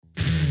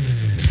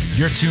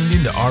You're tuned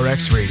into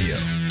RX Radio.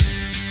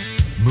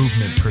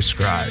 Movement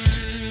prescribed.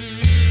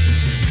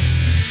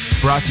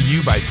 Brought to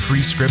you by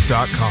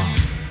Prescript.com.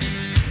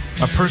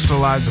 A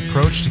personalized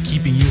approach to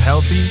keeping you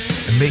healthy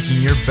and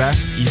making your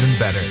best even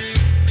better.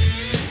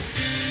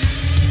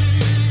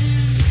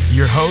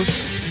 Your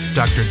hosts,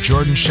 Dr.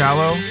 Jordan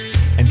Shallow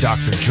and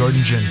Dr.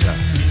 Jordan Jinta.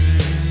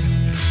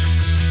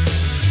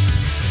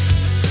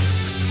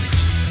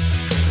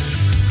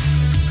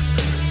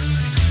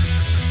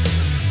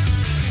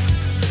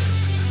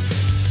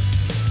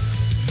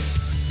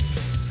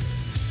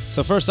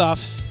 So first off,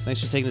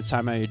 thanks for taking the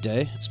time out of your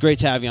day. It's great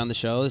to have you on the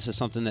show. This is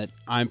something that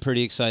I'm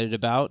pretty excited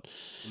about.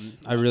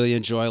 I really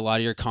enjoy a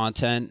lot of your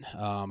content.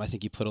 I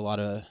think you put a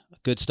lot of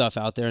good stuff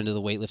out there into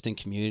the weightlifting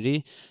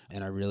community,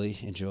 and I really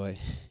enjoy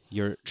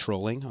your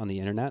trolling on the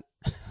internet,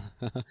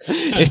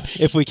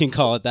 if we can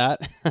call it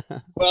that.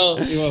 Well,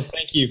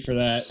 thank you for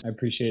that. I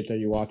appreciate that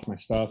you watch my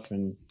stuff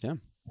and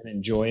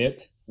enjoy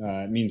it.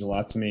 It means a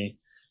lot to me.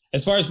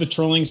 As far as the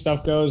trolling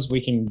stuff goes, we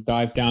can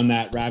dive down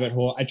that rabbit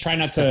hole. I try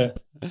not to...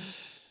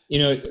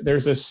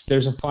 there's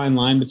a fine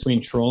line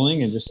between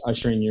trolling and just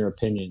ushering your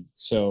opinion.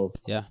 So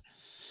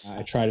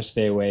I try to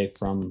stay away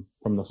from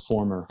the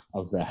former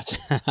of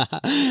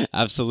that.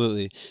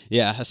 Absolutely.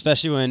 Yeah.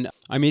 Especially when,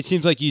 it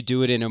seems like you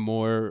do it in a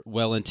more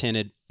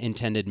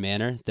intended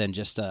manner than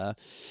just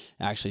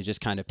actually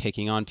just kind of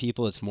picking on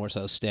people. It's more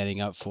so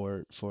standing up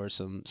for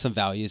some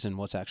values and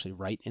what's actually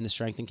right in the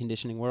strength and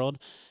conditioning world.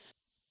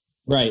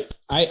 Right.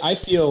 I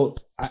feel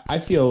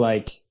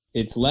like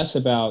it's less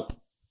about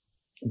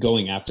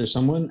going after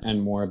someone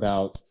and more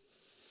about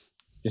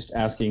just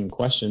asking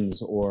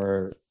questions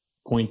or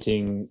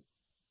pointing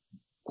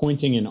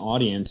an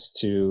audience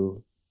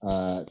to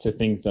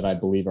things that I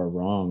believe are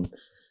wrong.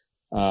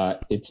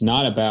 It's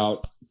not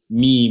about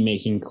me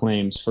making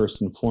claims first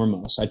and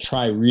foremost. I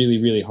try really,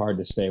 really hard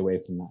to stay away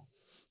from that.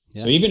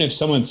 Yeah. So even if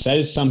someone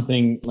says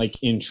something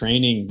like in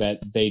training that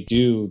they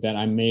do that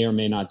I may or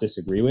may not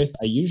disagree with,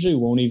 I usually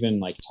won't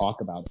even talk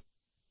about it.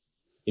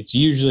 It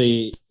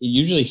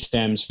usually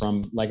stems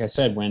from, like I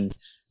said, when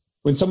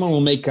someone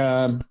will make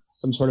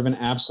some sort of an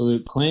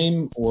absolute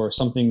claim or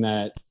something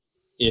that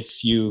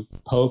if you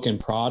poke and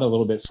prod a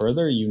little bit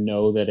further,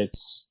 that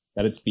it's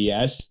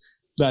BS.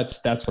 That's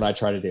what I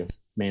try to do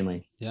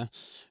mainly. Yeah.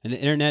 And the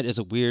internet is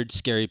a weird,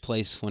 scary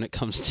place when it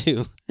comes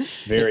to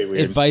very weird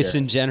advice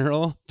in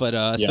general, but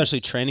especially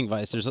training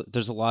advice.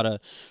 There's a lot of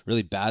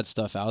really bad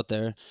stuff out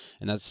there,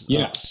 and that's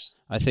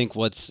I think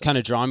what's kind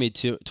of drawn me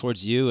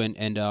towards you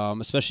and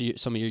especially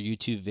some of your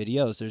YouTube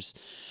videos. There's,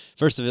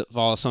 first of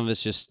all, some of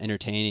it's just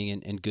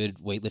entertaining and good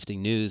weightlifting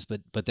news,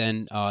 but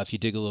then if you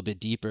dig a little bit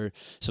deeper,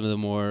 some of the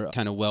more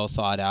kind of well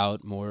thought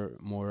out, more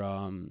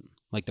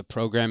like the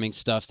programming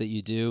stuff that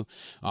you do,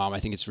 I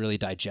think it's really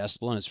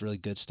digestible and it's really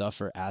good stuff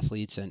for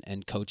athletes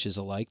and coaches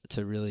alike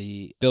to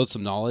really build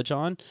some knowledge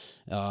on.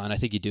 And I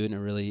think you do it in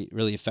a really,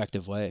 really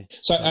effective way.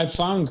 So I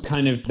found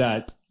kind of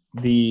that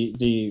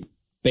the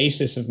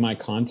basis of my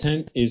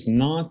content is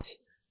not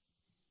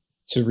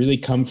to really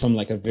come from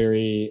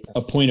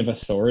a point of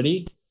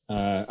authority.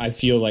 I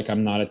feel like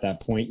I'm not at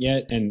that point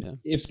yet. And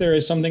if there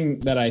is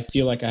something that I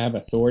feel like I have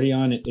authority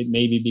on, it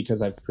may be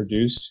because I've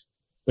produced.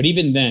 But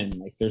even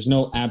then, there's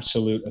no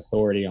absolute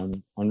authority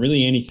on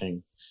really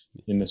anything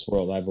in this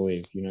world, I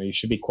believe. You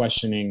should be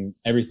questioning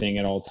everything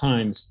at all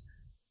times.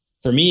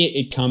 For me,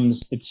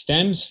 it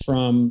stems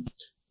from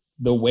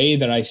the way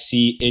that I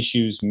see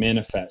issues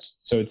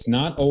manifest. So it's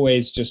not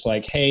always just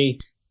hey,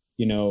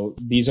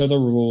 these are the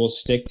rules,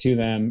 stick to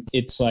them.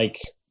 It's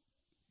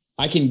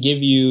I can give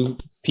you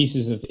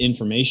pieces of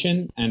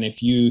information, and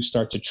if you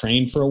start to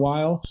train for a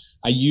while,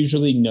 I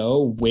usually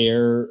know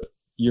where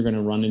you're going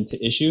to run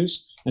into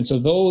issues. And so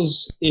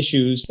those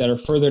issues that are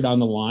further down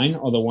the line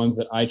are the ones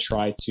that I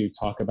try to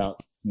talk about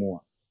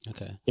more.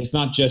 Okay. It's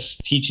not just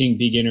teaching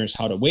beginners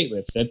how to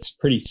weightlift. That's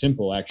pretty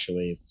simple,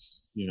 actually.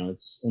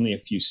 It's only a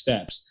few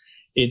steps.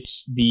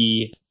 It's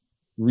the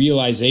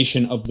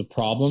realization of the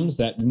problems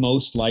that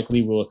most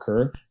likely will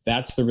occur.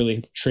 That's the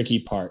really tricky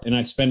part. And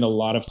I spend a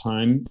lot of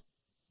time,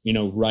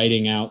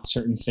 writing out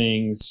certain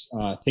things,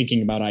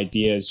 thinking about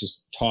ideas,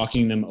 just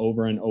talking them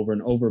over and over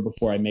and over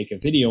before I make a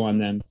video on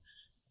them.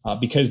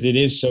 Because it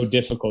is so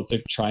difficult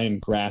to try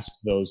and grasp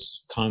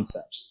those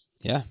concepts.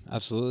 Yeah,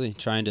 absolutely.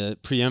 Trying to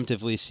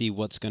preemptively see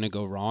what's going to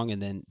go wrong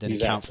and then exactly.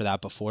 account for that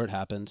before it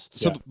happens.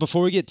 So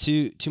before we get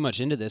too much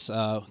into this,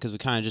 because we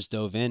kind of just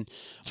dove in,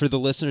 for the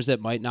listeners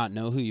that might not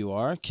know who you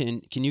are,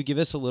 can you give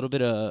us a little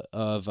bit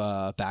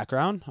of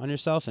background on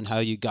yourself and how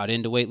you got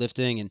into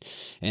weightlifting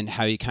and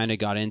how you kind of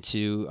got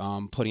into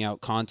putting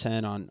out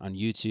content on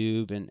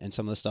YouTube and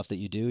some of the stuff that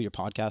you do, your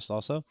podcast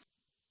also?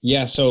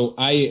 Yeah, so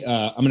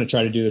I'm going to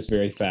try to do this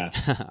very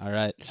fast. All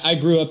right. I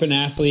grew up an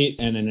athlete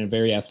and in a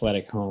very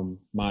athletic home.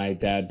 My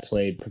dad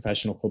played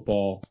professional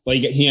football. Well,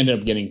 he ended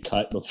up getting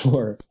cut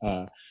before,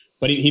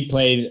 but he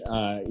played.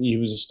 He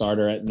was a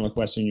starter at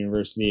Northwestern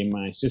University.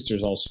 My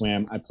sisters all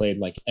swam. I played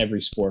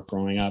every sport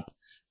growing up.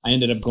 I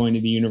ended up going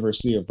to the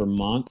University of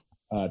Vermont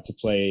to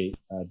play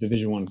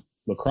Division I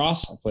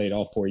lacrosse. I played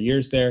all 4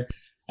 years there,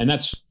 and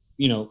that's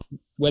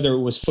whether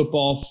it was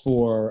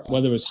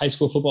whether it was high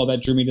school football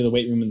that drew me to the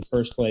weight room in the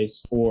first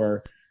place,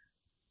 or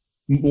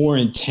more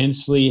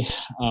intensely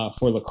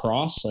for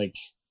lacrosse, like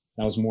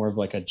that was more of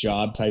like a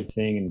job type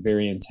thing and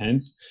very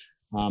intense.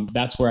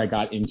 That's where I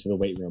got into the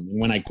weight room. And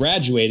when I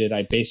graduated,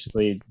 I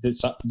basically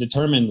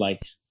determined like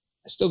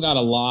I still got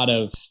a lot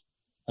of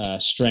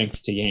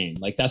strength to gain.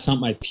 Like that's not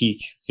my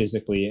peak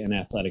physically and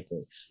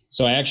athletically.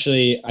 So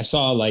I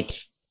saw like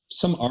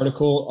some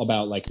article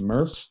about like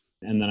Murph,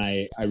 and then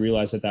I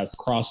realized that that's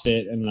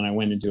CrossFit, and then I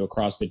went into a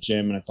CrossFit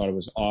gym and I thought it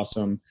was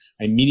awesome.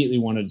 I immediately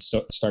wanted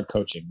to start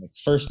coaching. Like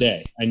first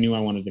day, I knew I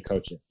wanted to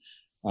coach it.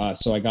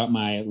 So I got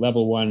my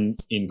level 1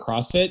 in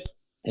CrossFit,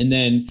 and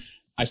then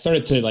I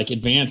started to like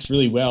advance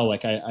really well.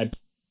 Like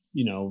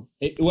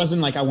it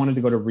wasn't like I wanted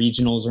to go to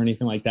regionals or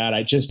anything like that.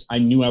 I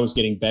knew I was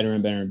getting better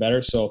and better and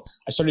better. So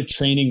I started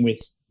training with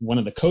one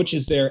of the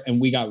coaches there,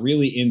 and we got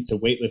really into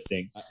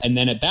weightlifting. And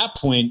then at that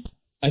point,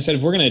 I said,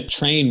 if we're going to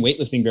train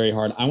weightlifting very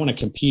hard, I want to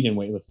compete in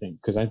weightlifting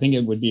because I think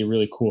it would be a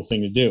really cool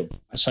thing to do.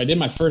 So I did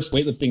my first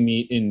weightlifting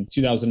meet in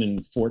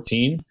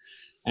 2014,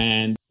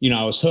 and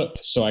I was hooked.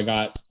 So I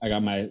got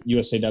my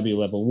USAW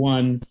level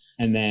 1,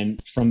 and then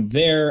from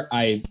there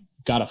I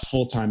got a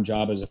full-time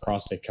job as a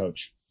CrossFit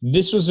coach.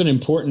 This was an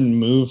important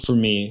move for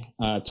me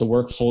to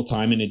work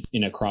full-time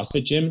in a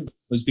CrossFit gym,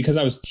 was because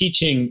I was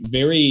teaching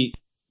very,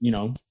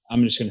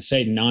 I'm just going to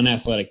say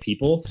non-athletic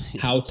people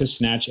how to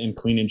snatch and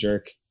clean and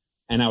jerk.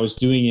 And I was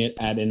doing it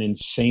at an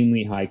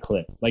insanely high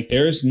clip. Like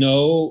there's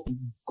no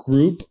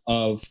group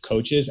of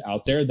coaches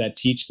out there that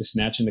teach the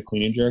snatch and the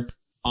clean and jerk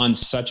on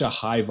such a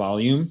high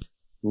volume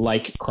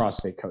like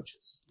CrossFit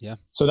coaches. Yeah.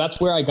 So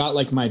that's where I got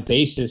like my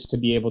basis to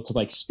be able to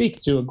like speak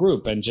to a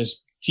group and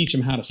just teach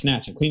them how to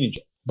snatch and clean and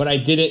jerk. But I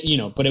did it,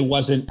 but it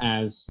wasn't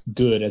as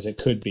good as it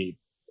could be.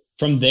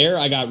 From there,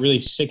 I got really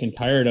sick and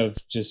tired of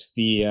just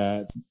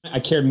I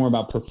cared more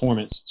about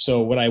performance. So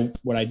what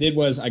I did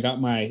was I got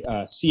my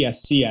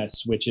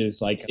CSCS, which is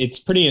like, it's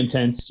pretty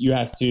intense. You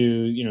have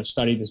to,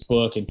 study this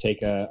book and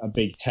take a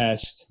big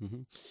test.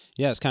 Mm-hmm.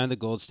 Yeah, it's kind of the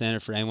gold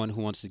standard for anyone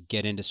who wants to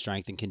get into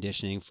strength and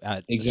conditioning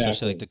at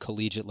especially like the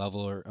collegiate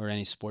level or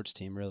any sports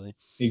team, really.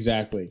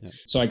 Exactly. Yeah.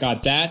 So I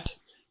got that.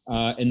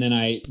 And then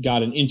I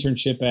got an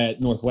internship at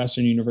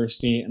Northwestern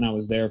University, and I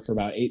was there for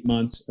about 8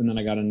 months. And then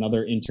I got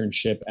another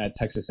internship at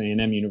Texas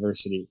A&M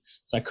University.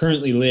 So I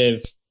currently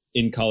live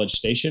in College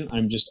Station.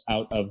 I'm just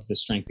out of the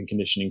strength and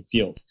conditioning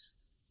field.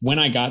 When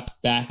I got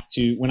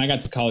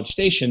to College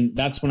Station,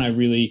 that's when I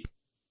really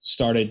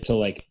started to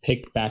like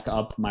pick back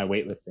up my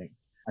weightlifting.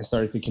 I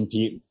started to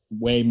compete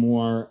way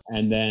more.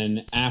 And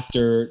then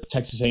after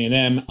Texas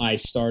A&M, I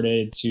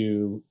started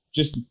to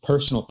just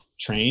personal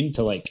train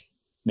to like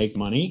make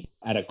money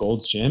at a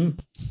Gold's Gym.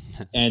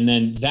 And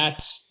then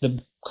that's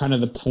the kind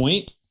of the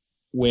point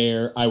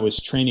where I was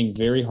training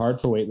very hard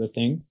for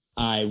weightlifting.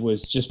 I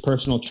was just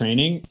personal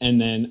training.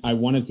 And then I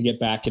wanted to get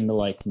back into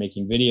like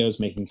making videos,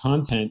 making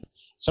content.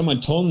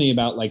 Someone told me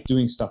about like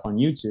doing stuff on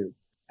YouTube.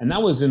 And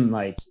that was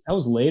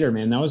later,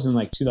 man. That was in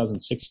like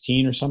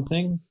 2016 or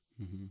something.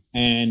 Mm-hmm.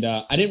 And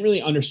I didn't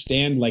really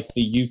understand like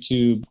the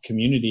YouTube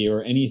community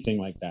or anything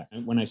like that.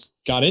 And when I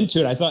got into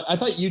it, I thought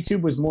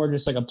YouTube was more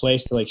just like a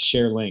place to like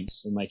share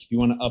links. And like, if you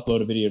want to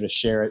upload a video to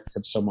share it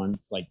to someone,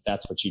 like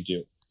that's what you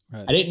do.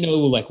 Right. I didn't know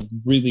like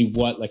really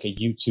what like a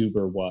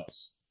YouTuber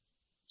was.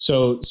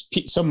 So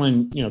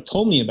someone,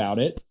 told me about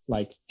it.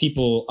 Like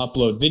people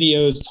upload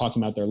videos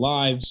talking about their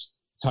lives,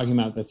 talking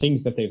about the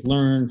things that they've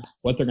learned,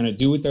 what they're going to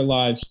do with their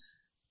lives.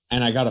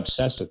 And I got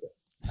obsessed with it.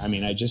 I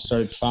mean, I just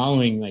started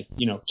following like,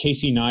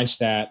 Casey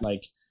Neistat,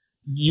 like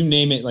you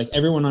name it, like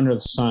everyone under the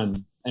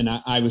sun. And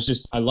I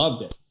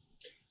loved it.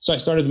 So I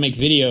started to make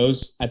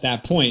videos at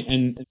that point.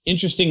 And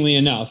interestingly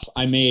enough,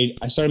 I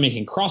started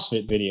making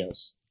CrossFit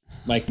videos,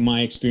 like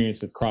my experience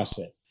with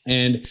CrossFit.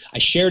 And I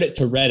shared it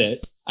to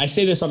Reddit. I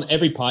say this on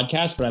every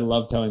podcast, but I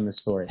love telling this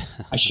story.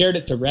 I shared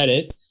it to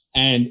Reddit.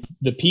 And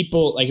the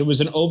people, like, it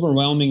was an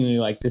overwhelmingly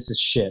like, this is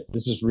shit.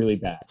 This is really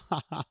bad.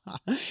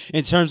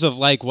 In terms of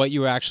like what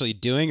you were actually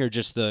doing, or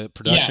just the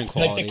production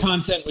quality? Like the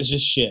content was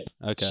just shit.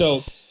 Okay.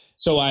 So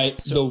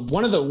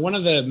one of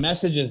the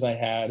messages I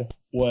had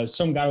was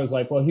some guy was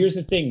like, well, here's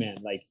the thing, man.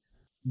 Like,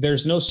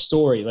 there's no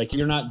story. Like,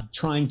 you're not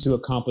trying to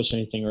accomplish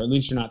anything, or at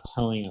least you're not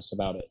telling us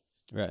about it.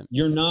 Right.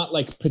 You're not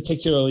like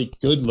particularly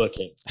good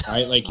looking,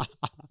 right? Like,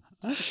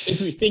 if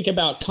we think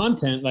about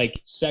content,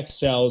 like sex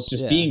sells,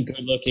 just being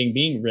good looking,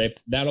 being ripped,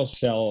 that'll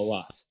sell a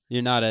lot.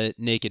 You're not a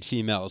naked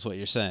female is what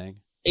you're saying.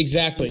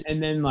 Exactly.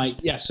 And then like,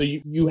 so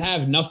you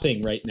have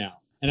nothing right now.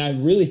 And I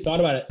really thought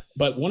about it.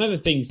 But one of the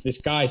things this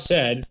guy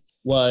said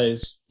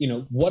was,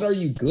 what are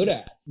you good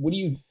at? What are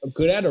you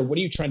good at, or what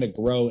are you trying to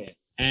grow in?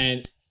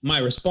 And my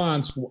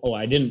response,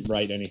 I didn't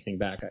write anything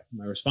back.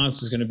 My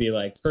response was going to be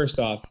like, first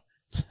off,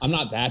 I'm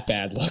not that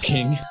bad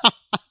looking.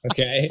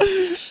 Okay.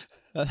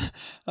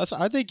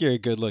 I think you're a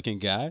good looking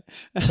guy.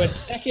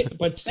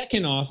 but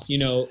second off,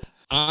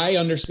 I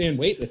understand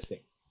weightlifting.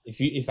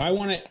 If I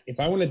want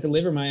to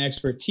deliver my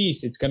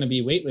expertise, it's going to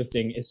be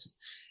weightlifting, is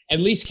at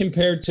least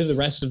compared to the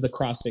rest of the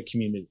CrossFit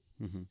community.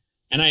 Mm-hmm.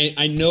 And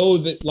I know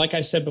that, like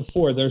I said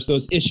before, there's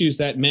those issues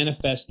that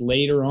manifest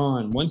later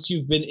on. Once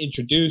you've been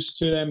introduced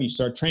to them, you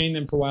start training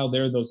them for a while,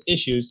 there are those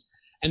issues.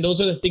 And those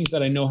are the things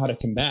that I know how to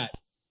combat.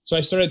 So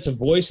I started to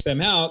voice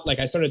them out. Like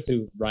I started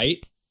to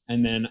write,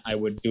 and then I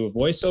would do a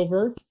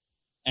voiceover,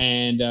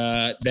 and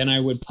then I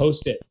would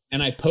post it.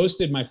 And I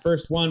posted my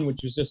first one, which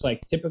was just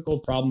like typical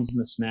problems in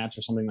the snatch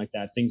or something like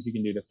that, things you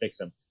can do to fix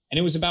them. And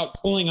it was about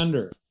pulling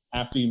under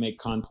after you make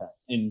contact,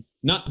 and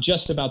not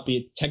just about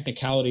the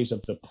technicalities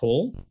of the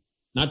pull,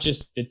 not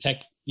just the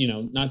tech,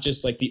 not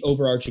just like the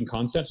overarching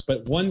concepts,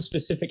 but one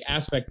specific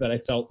aspect that I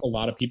felt a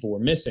lot of people were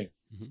missing.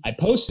 Mm-hmm. I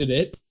posted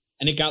it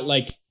and it got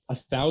like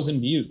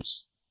 1,000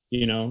 views,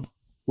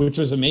 which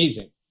was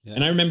amazing. Yeah.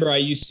 And I remember I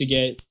used to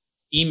get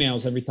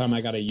emails every time I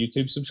got a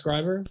YouTube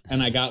subscriber,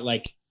 and I got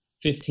like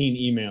 15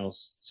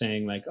 emails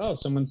saying like, oh,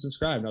 someone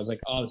subscribed. I was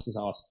like, oh, this is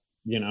awesome.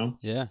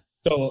 Yeah.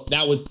 So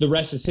that was, the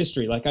rest is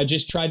history. Like I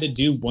just tried to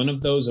do one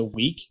of those a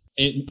week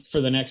for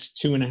the next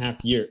 2.5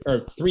 years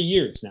or 3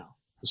 years now.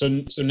 So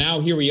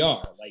now here we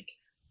are. Like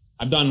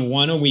I've done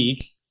one a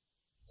week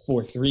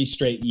for 3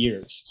 straight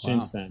years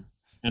since then.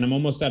 And I'm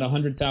almost at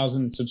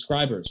 100,000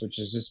 subscribers, which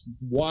is just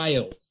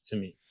wild to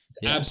me.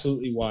 It's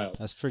absolutely wild.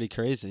 That's pretty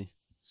crazy.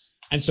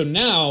 And so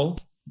now,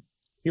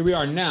 here we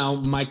are now.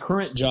 My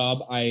current job,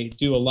 I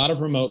do a lot of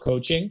remote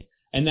coaching.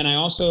 And then I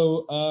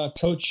also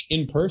coach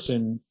in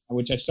person,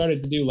 which I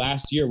started to do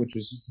last year, which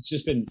was, it's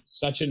just been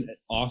such an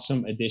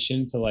awesome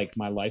addition to like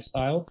my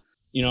lifestyle.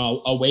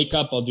 I'll wake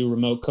up, I'll do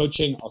remote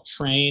coaching, I'll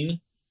train,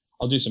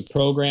 I'll do some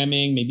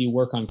programming, maybe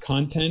work on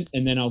content,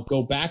 and then I'll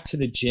go back to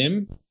the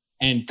gym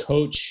and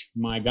coach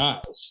my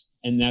guys.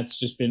 And that's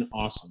just been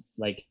awesome.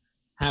 Like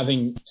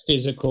having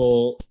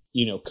physical,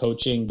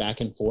 coaching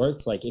back and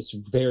forth, like it's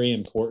very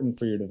important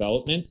for your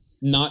development,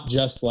 not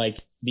just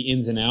like the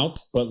ins and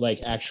outs, but like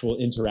actual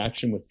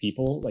interaction with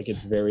people. Like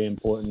it's very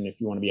important.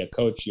 If you want to be a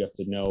coach, you have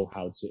to know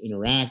how to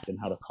interact and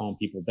how to calm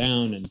people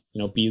down and,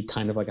 be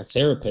kind of like a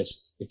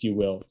therapist, if you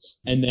will.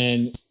 And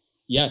then,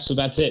 so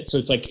that's it. So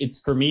it's like,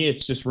 for me,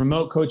 it's just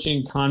remote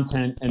coaching,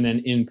 content, and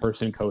then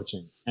in-person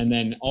coaching. And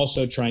then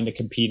also trying to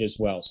compete as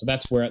well. So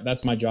that's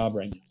my job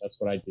right now. That's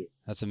what I do.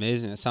 That's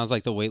amazing. It sounds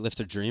like the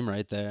weightlifter dream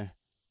right there.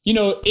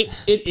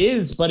 It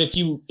is, but if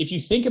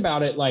you think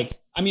about it, like,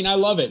 I mean, I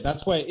love it.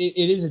 That's why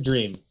it is a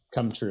dream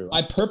come true.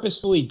 I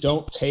purposefully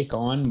don't take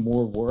on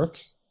more work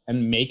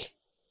and make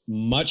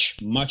much,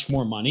 much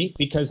more money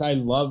because I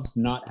love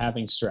not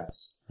having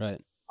stress. Right.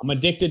 I'm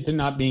addicted to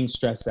not being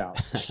stressed out,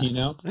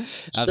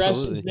 Stress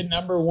Absolutely. is the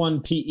number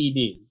one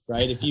PED,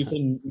 right? If you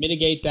can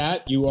mitigate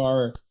that, you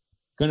are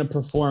going to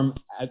perform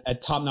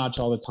at top notch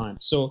all the time.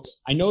 So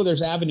I know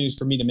there's avenues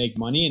for me to make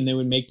money and they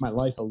would make my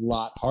life a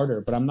lot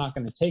harder, but I'm not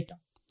going to take them.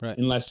 Right.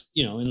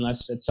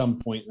 Unless at some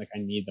point, like I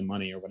need the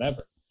money or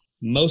whatever.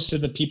 Most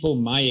of the people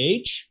my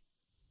age,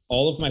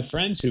 all of my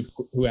friends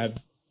who have,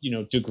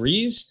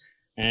 degrees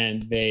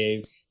and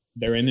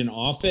they're in an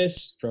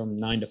office from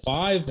 9 to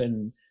 5,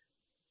 and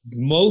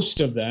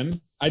most of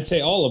them, I'd say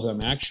all of them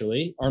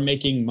actually, are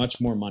making much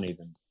more money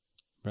than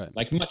me. Right.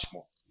 Like much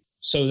more.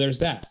 So there's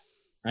that,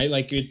 right?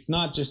 Like it's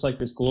not just like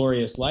this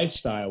glorious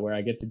lifestyle where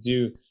I get to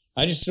do,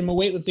 I'm a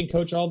weightlifting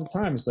coach all the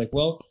time. It's like,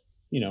 well,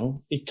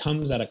 it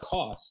comes at a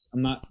cost.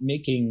 I'm not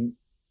making,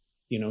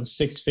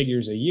 6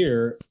 figures a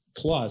year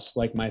plus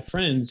like my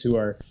friends who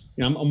are,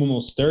 I'm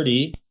almost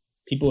 30.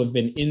 People have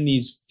been in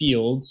these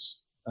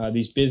fields,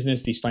 these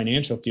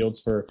financial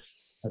fields for,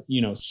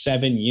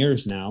 7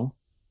 years now.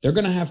 They're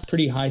going to have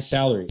pretty high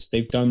salaries.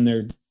 They've done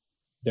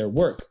their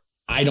work.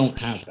 I don't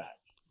have that.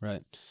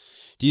 Right.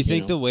 Do you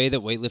think the way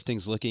that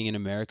weightlifting's looking in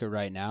America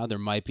right now, there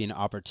might be an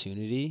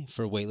opportunity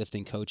for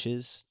weightlifting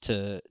coaches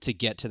to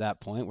get to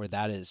that point where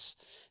that is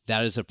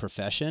a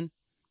profession?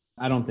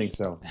 I don't think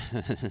so.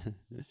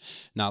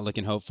 Not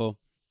looking hopeful.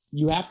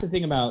 You have to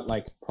think about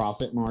like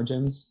profit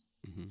margins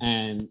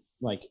and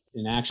like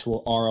an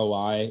actual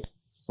ROI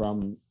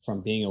from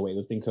being a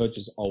weightlifting coach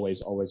is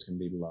always going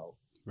to be low.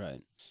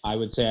 Right. I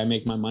would say I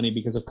make my money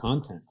because of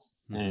content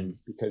and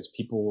because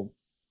people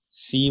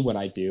see what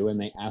I do and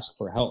they ask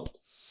for help.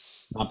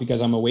 Not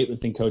because I'm a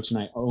weightlifting coach and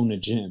I own a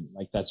gym.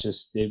 Like that's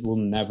just, it will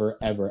never,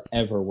 ever,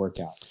 ever work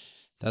out.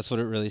 That's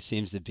what it really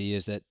seems to be,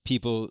 is that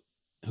people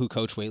who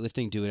coach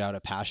weightlifting do it out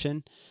of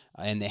passion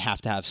and they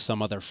have to have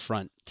some other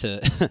front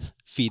to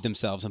feed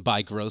themselves and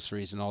buy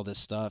groceries and all this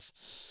stuff.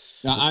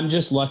 Now, I'm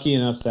just lucky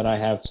enough that I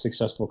have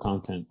successful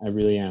content. I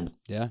really am.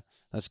 Yeah.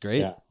 That's great.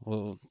 Yeah.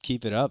 Well,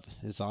 keep it up.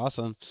 It's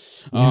awesome.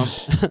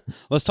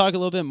 Let's talk a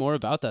little bit more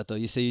about that, though.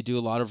 You say you do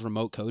a lot of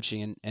remote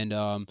coaching, and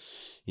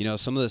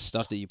some of the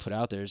stuff that you put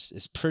out there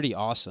is pretty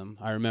awesome.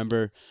 I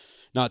remember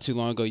not too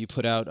long ago you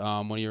put out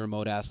one of your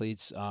remote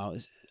athletes. I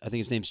think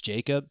his name's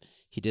Jacob.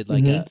 He did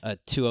like a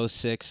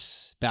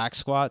 206 back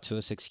squat,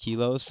 206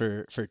 kilos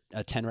for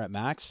a 10 rep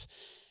max.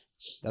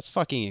 That's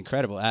fucking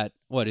incredible. At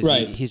what is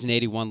he? He's an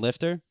 81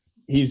 lifter.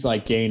 He's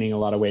like gaining a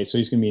lot of weight, so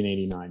he's gonna be an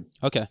 89.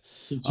 Okay,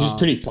 he's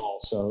pretty tall,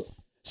 so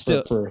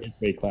still for his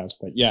weight class,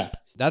 but yeah,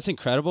 that's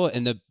incredible.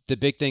 And the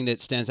big thing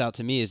that stands out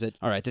to me is that,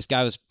 all right, this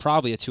guy was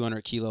probably a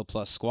 200 kilo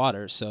plus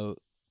squatter. So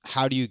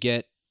how do you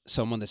get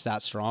someone that's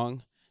that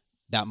strong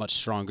that much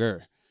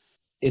stronger.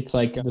 It's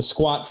like the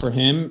squat for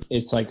him,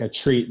 it's like a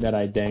treat that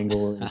I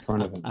dangle in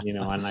front of him, you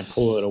know, and I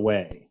pull it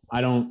away.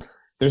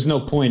 There's no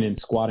point in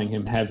squatting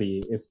him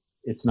heavy if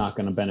it's not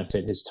going to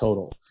benefit his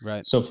total.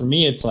 Right. So for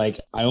me, it's like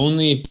I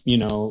only, you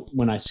know,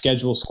 when I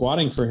schedule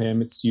squatting for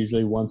him, it's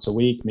usually once a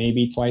week,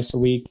 maybe twice a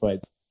week, but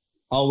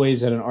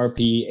always at an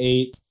RPE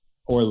 8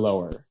 or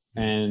lower.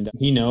 And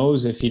he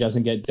knows if he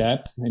doesn't get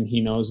depth and he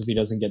knows if he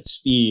doesn't get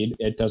speed,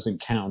 it doesn't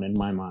count in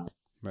my mind.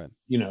 Right.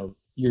 You know,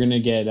 you're going to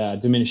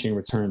get diminishing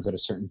returns at a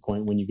certain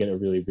point when you get a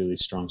really, really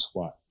strong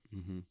squat.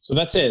 Mm-hmm. So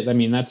that's it. I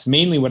mean, that's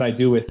mainly what I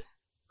do with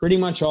pretty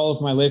much all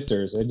of my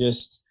lifters.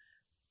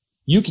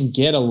 You can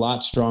get a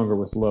lot stronger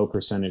with low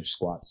percentage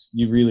squats.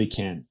 You really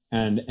can.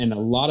 And a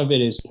lot of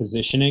it is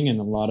positioning and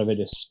a lot of it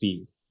is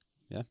speed.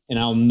 Yeah. And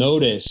I'll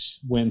notice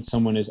when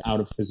someone is out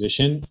of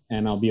position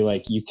and I'll be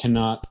like, you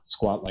cannot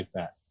squat like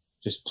that.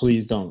 Just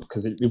please don't,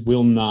 because it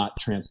will not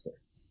transfer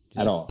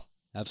at all.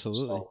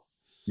 Absolutely. So,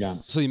 yeah.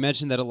 So you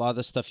mentioned that a lot of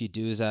the stuff you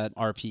do is at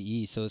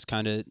RPE, so it's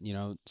kind of, you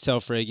know,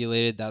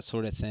 self-regulated, that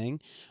sort of thing.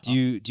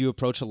 Do you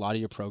approach a lot of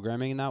your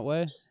programming in that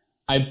way?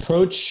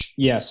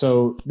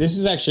 So this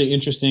is actually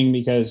interesting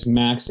because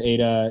Max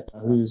Ada,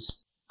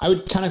 who's I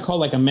would kind of call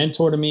like a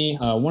mentor to me,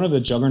 one of the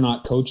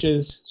Juggernaut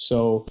coaches.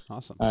 So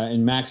awesome.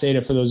 And Max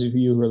Ada, for those of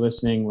you who are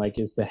listening, like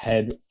is the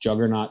head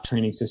Juggernaut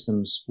Training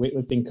Systems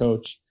weightlifting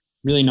coach.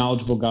 Really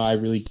knowledgeable guy,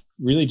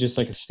 really just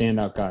like a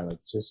standout guy, like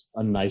just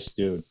a nice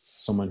dude,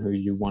 someone who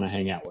you want to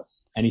hang out with.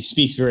 And he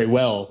speaks very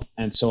well.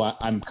 And so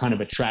I'm kind of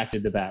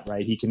attracted to that,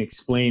 right? He can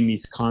explain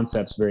these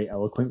concepts very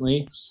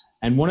eloquently.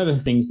 And one of the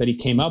things that he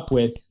came up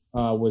with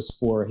was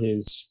for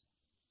his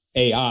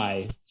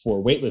AI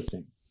for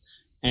weightlifting.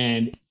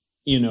 And,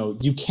 you know,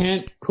 you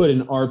can't put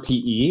an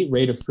RPE,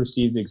 rate of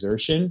perceived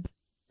exertion,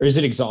 or is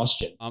it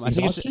exhaustion? I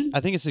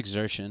think it's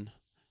exertion.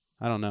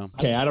 I don't know.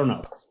 Okay, I don't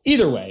know.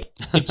 Either way,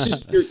 it's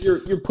just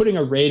you're putting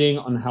a rating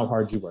on how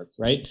hard you worked,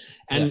 right?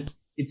 And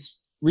it's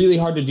really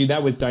hard to do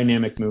that with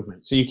dynamic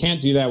movement. So you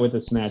can't do that with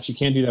a snatch. You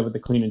can't do that with a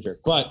clean and jerk.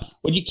 But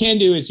what you can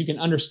do is you can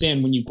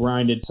understand when you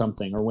grinded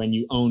something or when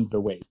you owned the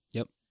weight.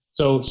 Yep.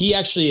 So he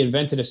actually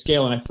invented a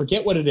scale, and I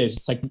forget what it is.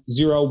 It's like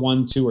 0,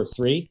 1, 2, or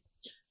 3.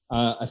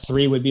 A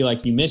 3 would be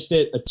like you missed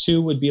it. A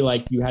 2 would be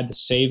like you had to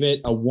save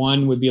it. A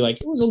 1 would be like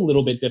it was a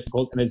little bit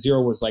difficult. And a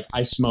 0 was like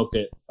I smoked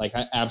it. Like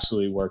I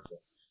absolutely worked it.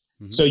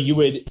 Mm-hmm. So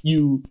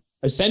you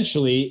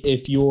essentially,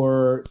 if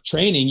you're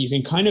training, you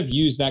can kind of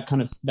use that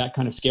kind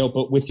of scale,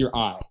 but with your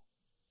eye.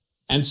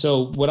 And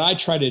so what I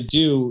try to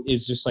do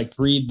is just like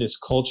breed this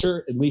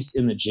culture, at least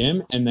in the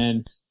gym. And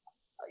then,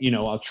 you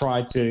know, I'll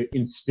try to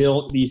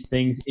instill these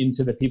things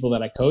into the people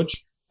that I coach.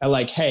 I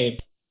like, hey,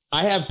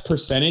 I have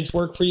percentage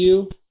work for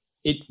you.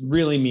 It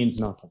really means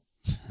nothing.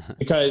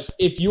 Because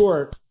if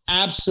you're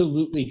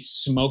absolutely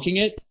smoking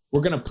it,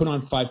 we're going to put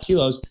on 5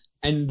 kilos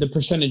and the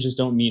percentages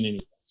don't mean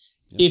anything.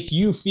 If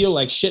you feel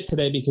like shit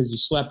today because you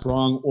slept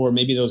wrong, or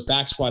maybe those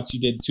back squats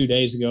you did 2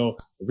 days ago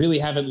really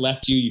haven't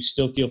left you, you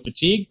still feel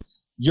fatigued,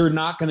 you're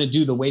not going to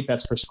do the weight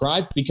that's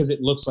prescribed because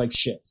it looks like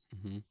shit.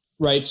 Mm-hmm.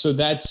 Right? So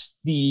that's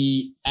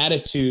the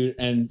attitude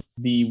and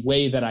the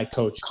way that I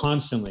coach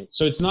constantly.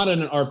 So it's not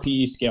on an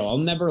RPE scale. I'll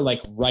never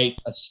like write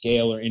a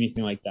scale or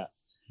anything like that.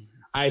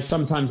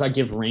 Sometimes I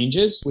give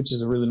ranges, which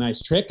is a really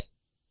nice trick,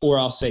 or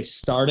I'll say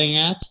starting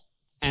at.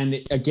 And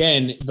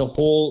again, the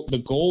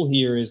goal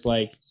here is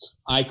like,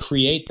 I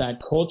create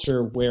that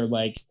culture where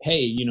like, hey,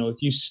 you know,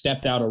 if you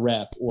stepped out a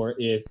rep, or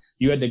if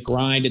you had to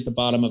grind at the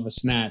bottom of a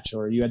snatch,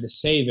 or you had to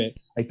save it,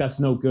 like that's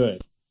no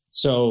good.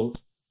 So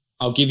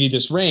I'll give you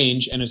this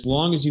range. And as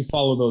long as you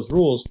follow those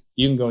rules,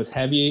 you can go as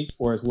heavy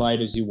or as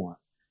light as you want.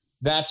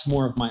 That's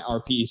more of my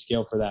RPE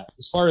scale for that.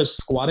 As far as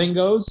squatting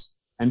goes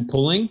and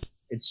pulling,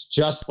 it's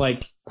just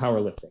like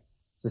powerlifting.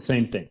 It's the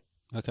same thing.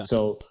 Okay.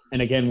 So,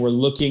 and again, we're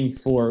looking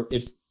for,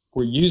 if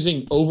we're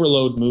using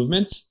overload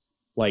movements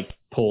like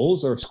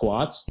pulls or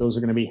squats, those are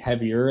going to be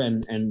heavier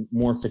and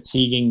more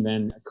fatiguing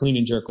than a clean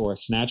and jerk or a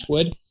snatch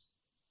would.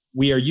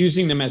 We are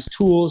using them as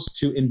tools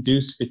to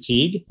induce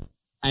fatigue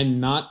and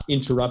not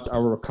interrupt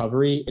our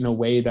recovery in a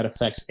way that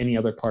affects any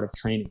other part of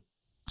training.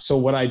 So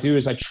what I do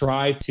is I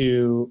try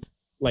to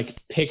like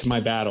pick my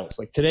battles.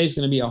 Like today's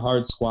going to be a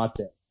hard squat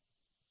day.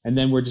 And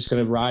then we're just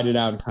going to ride it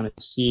out and kind of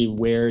see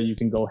where you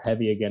can go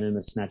heavy again in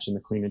the snatch and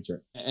the clean and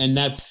jerk. And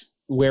that's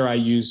where I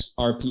use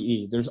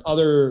RPE. There's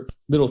other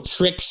little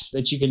tricks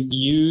that you can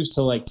use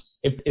to like,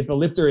 if a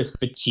lifter is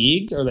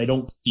fatigued or they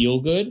don't feel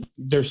good,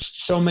 there's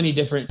so many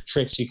different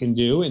tricks you can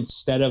do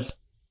instead of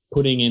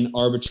putting in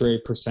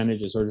arbitrary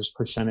percentages or just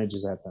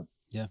percentages at them.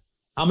 Yeah.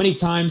 How many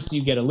times do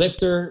you get a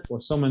lifter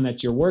or someone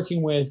that you're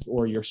working with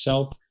or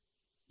yourself?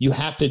 You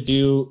have to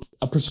do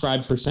a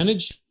prescribed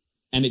percentage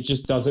and it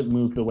just doesn't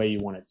move the way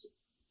you want it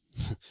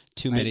to.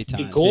 Too many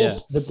times.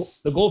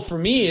 The goal for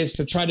me is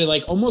to try to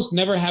like almost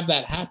never have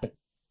that happen.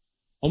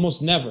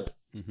 Almost never.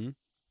 Mm-hmm.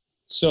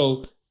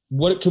 So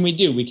what can we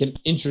do? We can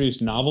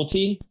introduce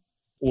novelty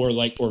or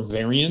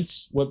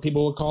variance, what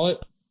people would call it,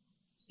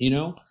 you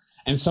know?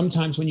 And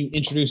sometimes when you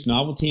introduce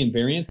novelty and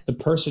variance, the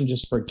person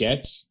just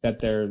forgets that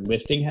they're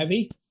lifting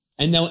heavy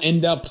and they'll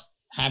end up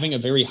having a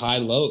very high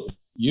load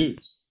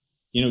used.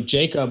 You know,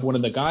 Jacob, one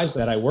of the guys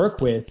that I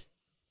work with,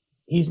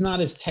 he's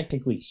not as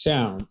technically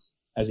sound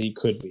as he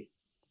could be.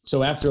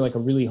 So after like a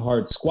really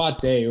hard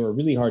squat day or a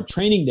really hard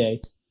training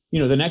day,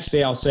 you know, the next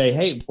day I'll say,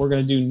 hey, we're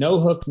going to do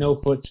no hook, no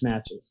foot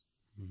snatches.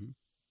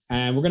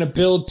 And we're going to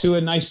build to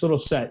a nice little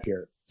set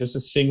here, just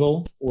a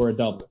single or a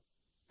double.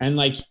 And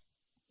like,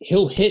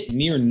 he'll hit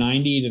near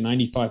 90 to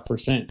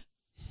 95%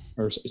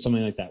 or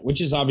something like that,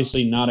 which is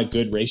obviously not a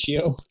good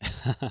ratio,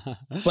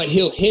 but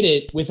he'll hit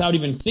it without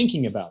even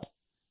thinking about it.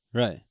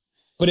 Right.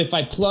 But if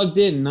I plugged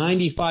in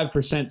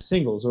 95%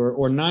 singles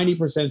or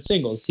 90%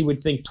 singles, he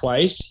would think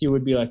twice. He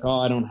would be like, oh,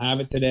 I don't have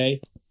it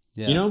today.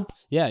 Yeah. You know?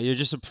 Yeah, you're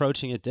just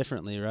approaching it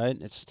differently, right?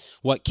 It's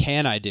what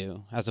can I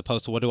do as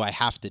opposed to what do I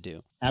have to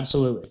do?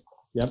 Absolutely.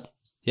 Yep.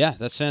 Yeah,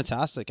 that's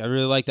fantastic. I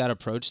really like that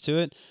approach to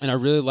it. And I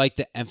really like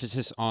the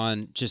emphasis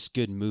on just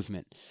good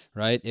movement,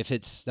 right?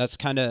 That's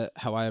kind of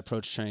how I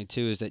approach training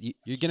too, is that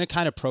you're going to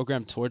kind of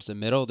program towards the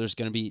middle. There's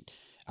going to be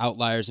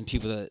outliers and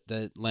people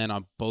that land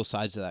on both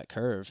sides of that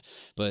curve.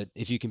 But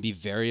if you can be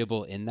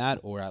variable in that,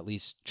 or at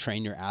least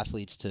train your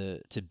athletes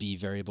to be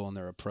variable in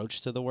their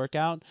approach to the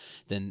workout,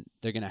 then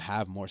they're going to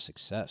have more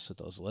success with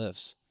those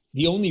lifts.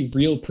 The only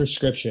real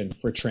prescription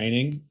for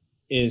training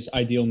is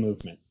ideal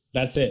movement.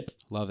 That's it.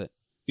 Love it.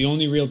 The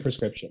only real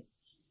prescription.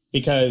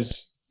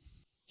 Because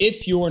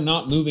if you're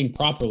not moving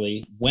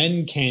properly,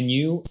 when can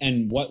you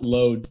and what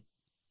load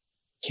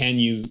can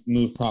you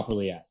move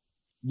properly at?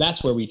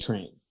 That's where we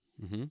train.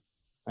 Mm-hmm.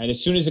 Right?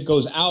 As soon as it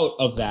goes out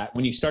of that,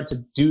 when you start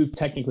to do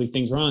technically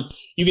things wrong,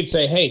 you could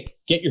say, hey,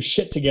 get your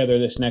shit together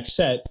this next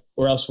set,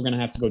 or else we're going to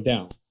have to go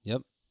down.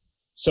 Yep.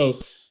 So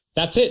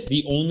that's it.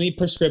 The only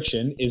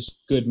prescription is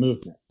good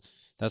movement.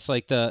 That's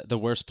like the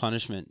worst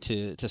punishment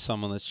to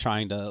someone that's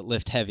trying to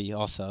lift heavy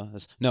also.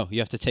 No, you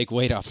have to take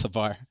weight off the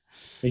bar.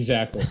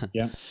 Exactly.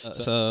 Yeah.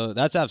 So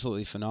that's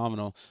absolutely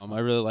phenomenal. I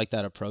really like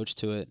that approach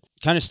to it.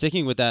 Kind of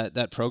sticking with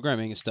that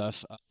programming and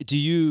stuff. Do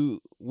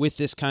you, with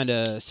this kind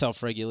of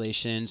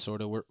self-regulation,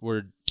 sort of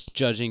we're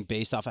judging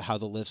based off of how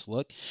the lifts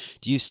look,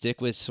 do you stick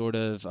with sort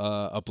of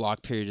a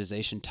block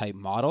periodization type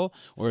model,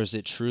 or is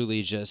it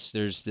truly just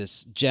there's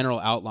this general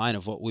outline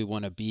of what we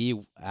want to be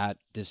at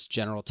this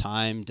general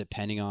time,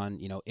 depending on,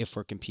 you know, if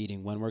we're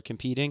competing, when we're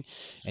competing,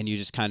 and you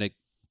just kind of,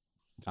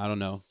 I don't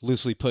know,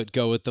 loosely put,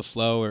 go with the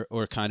flow,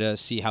 or kind of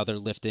see how they're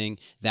lifting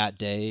that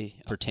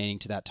day pertaining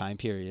to that time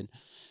period?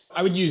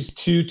 I would use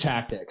two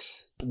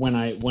tactics when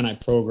I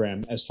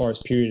program as far as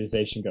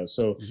periodization goes.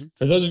 So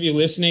for those of you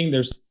listening,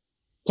 there's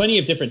plenty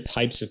of different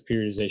types of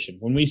periodization.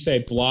 When we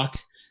say block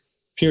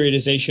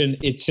periodization,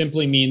 it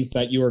simply means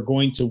that you are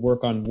going to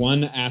work on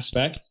one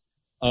aspect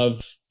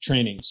of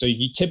training. So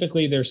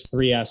typically there's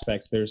three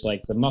aspects. There's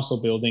like the muscle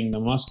building,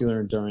 the muscular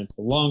endurance,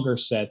 the longer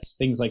sets,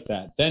 things like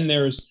that. Then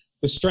there's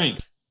the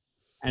strength.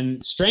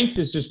 And strength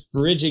is just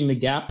bridging the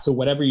gap to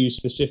whatever you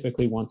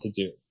specifically want to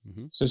do.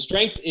 Mm-hmm. So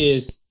strength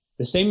is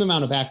the same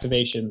amount of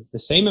activation, the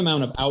same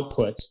amount of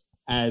output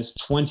as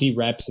 20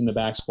 reps in the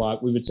back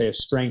squat. We would say a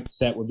strength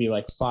set would be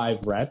like 5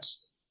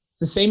 reps. It's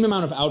the same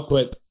amount of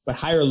output, but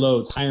higher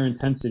loads, higher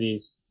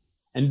intensities.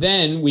 And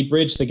then we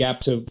bridge the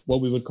gap to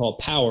what we would call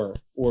power,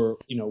 or,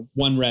 you know,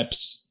 1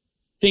 reps,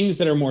 things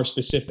that are more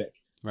specific.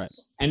 Right.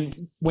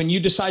 And when you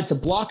decide to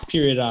block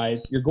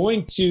periodize, you're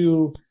going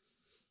to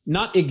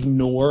not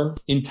ignore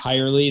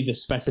entirely the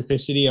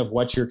specificity of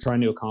what you're trying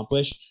to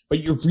accomplish, but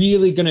you're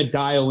really going to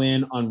dial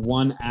in on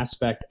one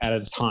aspect at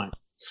a time.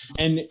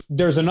 And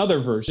there's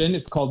another version.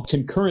 It's called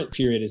concurrent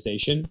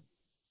periodization.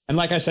 And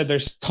like I said,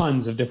 there's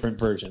tons of different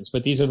versions,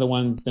 but these are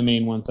the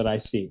main ones that I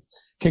see.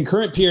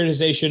 Concurrent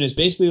periodization is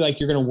basically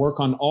like you're going to work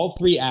on all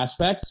 3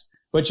 aspects,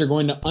 but you're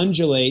going to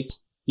undulate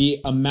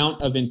the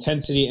amount of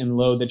intensity and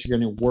load that you're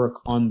going to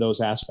work on those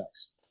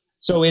aspects.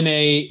 So in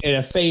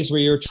a phase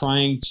where you're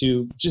trying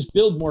to just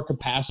build more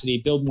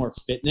capacity, build more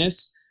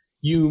fitness,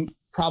 you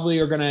probably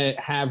are going to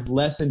have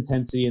less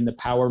intensity in the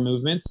power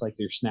movements, like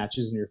your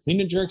snatches and your clean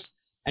and jerks,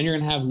 and you're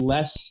going to have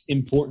less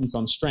importance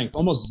on strength,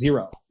 almost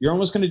zero. You're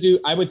almost going to do,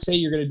 I would say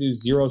you're going to do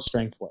 0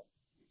 strength work.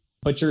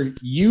 But you're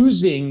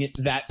using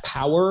that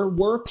power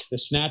work, the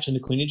snatch and the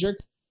clean and jerk,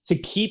 to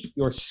keep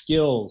your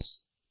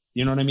skills.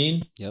 You know what I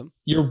mean? Yep.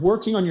 You're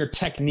working on your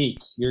technique.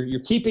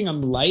 You're keeping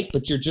them light,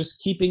 but you're just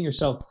keeping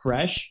yourself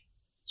fresh,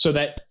 so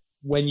that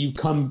when you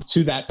come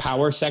to that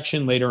power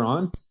section later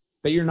on,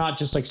 that you're not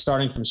just like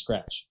starting from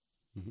scratch.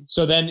 Mm-hmm.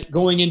 So then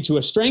going into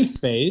a strength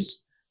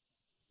phase,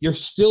 you're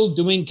still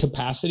doing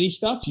capacity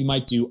stuff. You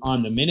might do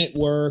on the minute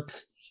work.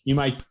 You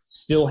might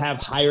still have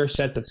higher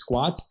sets of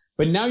squats,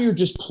 but now you're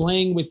just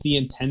playing with the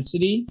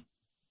intensity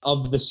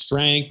of the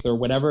strength or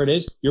whatever it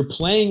is. You're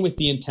playing with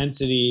the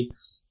intensity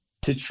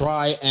to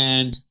try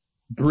and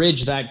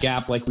bridge that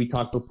gap like we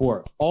talked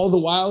before. All the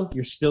while,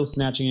 you're still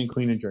snatching and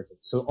clean and jerking.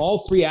 So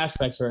all 3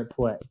 aspects are at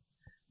play.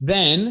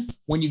 Then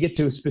when you get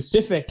to a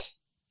specific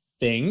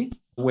thing,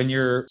 when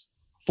you're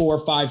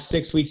 4, 5,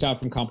 6 weeks out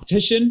from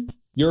competition,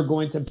 you're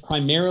going to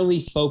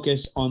primarily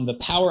focus on the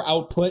power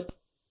output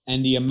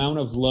and the amount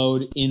of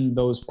load in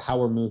those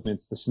power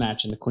movements, the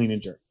snatch and the clean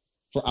and jerk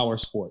for our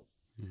sport.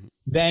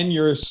 then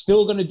you're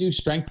still going to do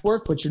strength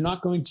work, but you're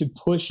not going to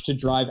push to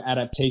drive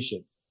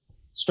adaptation.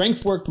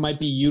 Strength work might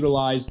be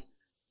utilized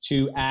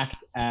to act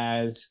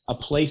as a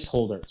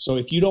placeholder. So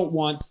if you don't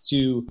want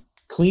to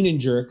clean and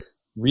jerk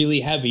really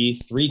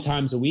heavy 3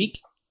 times a week,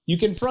 you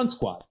can front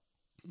squat,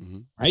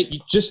 right?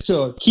 Just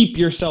to keep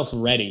yourself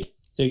ready,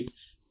 to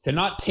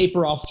not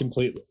taper off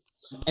completely.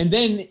 And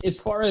then as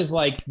far as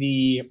like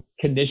the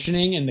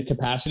conditioning and the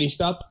capacity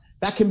stuff,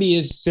 that can be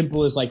as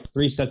simple as like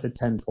 3 sets of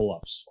 10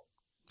 pull-ups.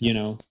 You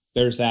know,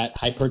 there's that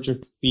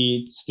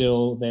hypertrophy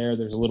still there.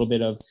 There's a little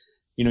bit of,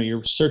 you know,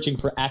 you're searching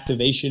for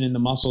activation in the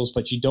muscles,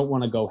 but you don't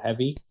want to go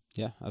heavy.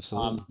 Yeah,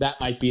 absolutely. That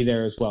might be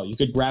there as well. You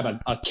could grab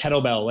a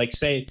kettlebell, like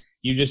say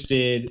you just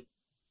did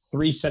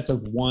 3 sets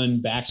of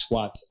 1 back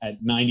squats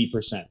at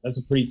 90%. That's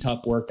a pretty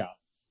tough workout.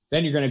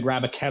 Then you're going to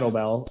grab a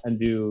kettlebell and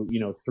do, you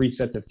know, 3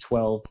 sets of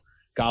 12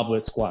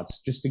 goblet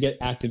squats just to get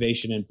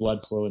activation and blood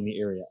flow in the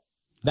area.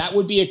 That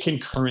would be a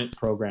concurrent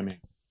programming.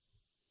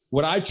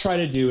 What I try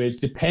to do is,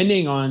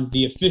 depending on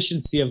the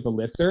efficiency of the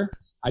lifter,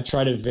 I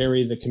try to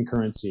vary the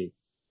concurrency.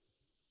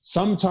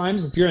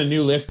 Sometimes if you're a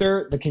new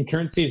lifter, the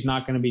concurrency is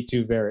not going to be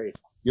too varied.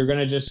 You're going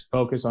to just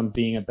focus on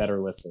being a better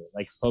lifter,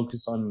 like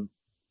focus on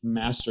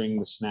mastering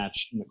the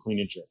snatch and the clean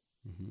and jerk.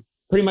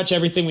 Pretty much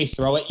everything we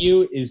throw at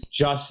you is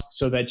just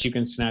so that you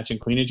can snatch and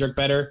clean and jerk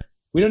better.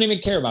 We don't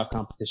even care about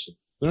competition.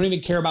 We don't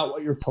even care about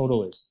what your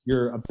total is.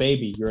 You're a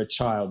baby, you're a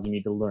child, you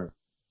need to learn.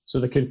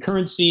 So the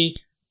concurrency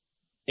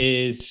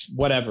is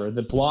whatever.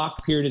 The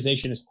block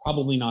periodization is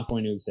probably not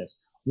going to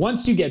exist.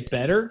 Once you get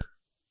better,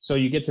 so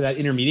you get to that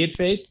intermediate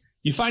phase,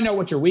 you find out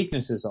what your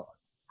weaknesses are.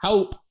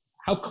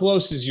 How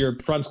close is your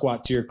front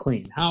squat to your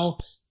clean? How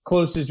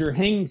close is your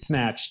hang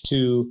snatch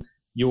to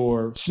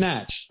your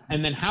snatch?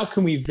 And then how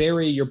can we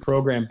vary your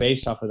program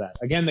based off of that?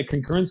 Again, the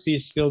concurrency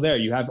is still there.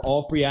 You have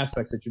all 3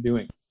 aspects that you're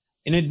doing.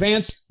 An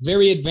advanced,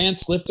 very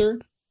advanced lifter,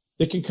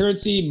 the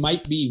concurrency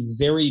might be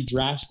very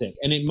drastic,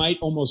 and it might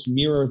almost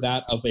mirror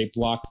that of a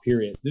block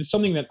period. This is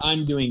something that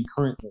I'm doing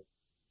currently.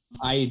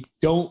 I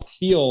don't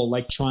feel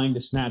like trying to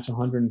snatch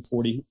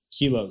 140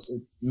 kilos.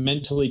 It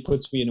mentally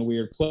puts me in a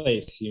weird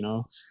place, you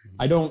know.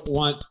 I don't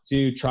want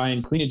to try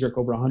and clean and jerk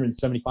over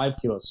 175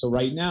 kilos. So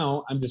right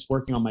now, I'm just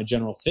working on my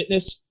general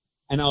fitness,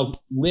 and I'll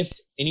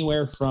lift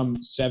anywhere from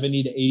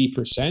 70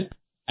 to 80%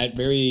 at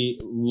very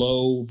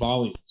low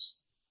volumes.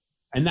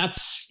 And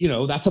that's, you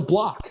know, that's a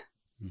block.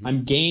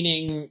 I'm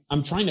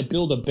trying to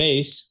build a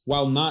base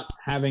while not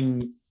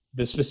having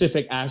the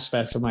specific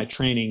aspects of my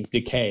training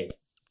decay.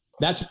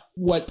 That's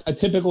what a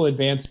typical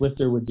advanced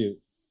lifter would do.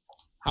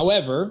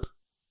 However,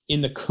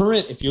 in the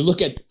current, if you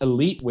look at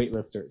elite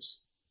weightlifters,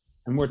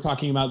 and we're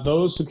talking about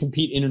those who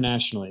compete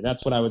internationally,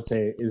 that's what I would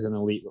say is an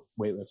elite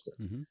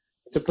weightlifter.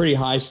 It's a pretty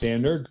high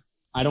standard.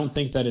 I don't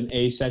think that an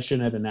A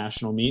session at a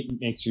national meet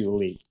makes you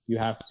elite. You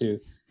have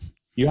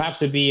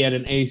to be at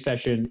an A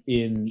session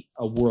in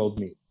a world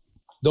meet.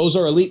 Those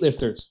are elite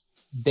lifters.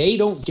 They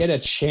don't get a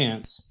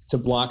chance to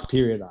block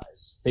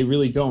periodize. They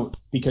really don't,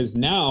 because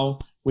now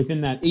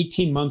within that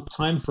 18-month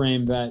time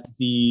frame that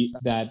the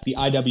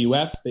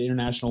IWF, the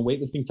International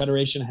Weightlifting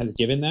Federation, has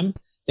given them,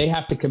 they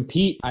have to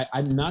compete. I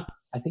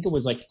think it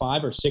was like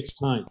 5 or 6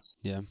 times.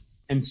 Yeah.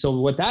 And so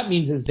what that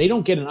means is they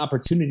don't get an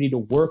opportunity to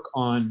work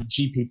on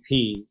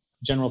GPP,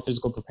 general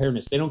physical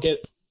preparedness. They don't get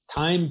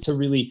time to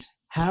really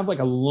have like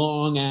a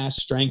long ass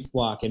strength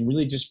block and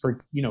really just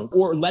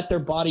or let their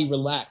body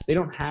relax. They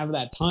don't have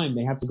that time.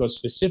 They have to go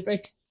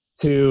specific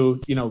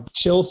to,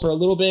 chill for a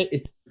little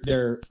bit.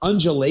 Their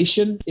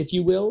undulation, if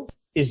you will,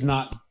 is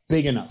not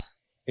big enough.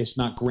 It's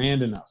not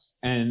grand enough.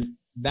 And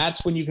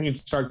that's when you can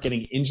start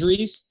getting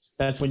injuries.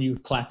 That's when you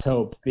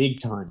plateau big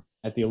time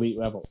at the elite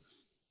level.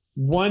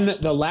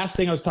 The last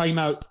thing I was talking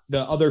about,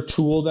 the other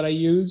tool that I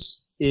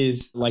use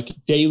is like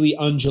daily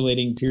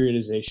undulating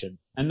periodization.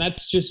 And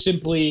that's just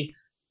simply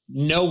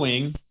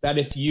knowing that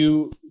if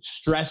you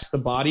stress the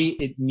body,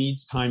 it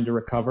needs time to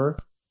recover.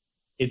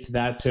 It's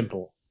that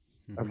simple.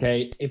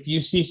 Okay. If you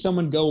see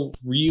someone go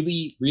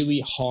really,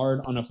 really hard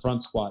on a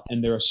front squat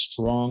and they're a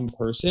strong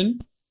person,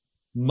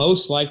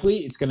 most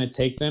likely it's going to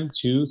take them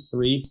 2,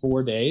 3,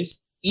 4 days,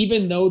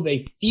 even though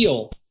they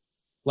feel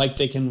like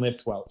they can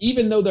lift well,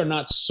 even though they're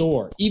not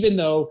sore, even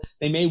though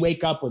they may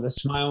wake up with a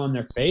smile on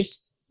their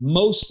face,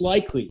 most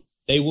likely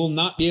they will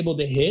not be able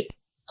to hit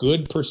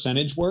good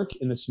percentage work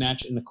in the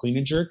snatch and the clean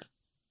and jerk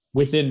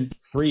within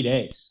 3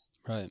 days.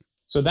 Right.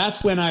 So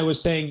that's when I was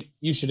saying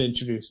you should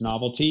introduce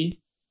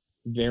novelty,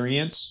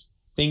 variance,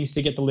 things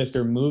to get the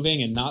lifter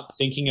moving and not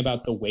thinking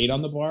about the weight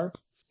on the bar.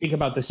 Think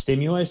about the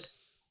stimulus.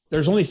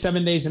 There's only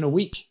 7 days in a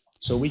week,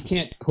 so we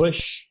can't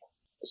push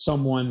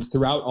someone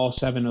throughout all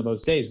 7 of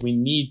those days. We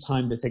need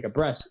time to take a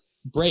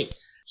break.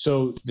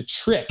 So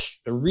the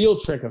real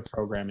trick of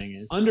programming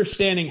is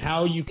understanding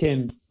how you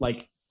can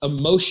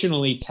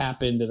emotionally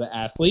tap into the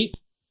athlete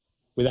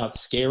without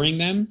scaring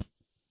them,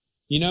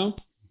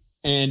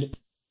 and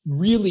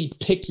really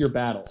pick your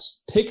battles.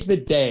 Pick the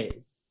day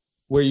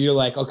where you're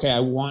like, okay, I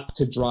want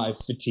to drive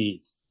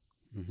fatigue.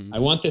 I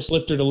want this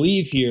lifter to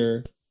leave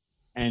here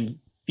and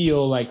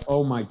feel like,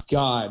 oh my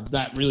God,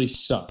 that really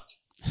sucked.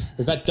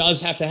 because that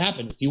does have to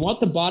happen. If you want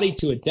the body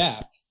to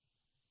adapt,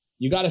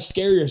 you got to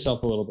scare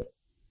yourself a little bit.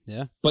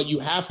 Yeah. But you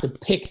have to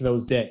pick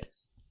those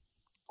days.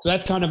 So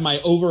that's kind of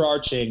my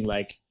overarching,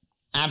 like,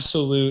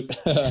 absolute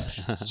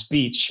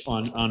speech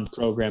on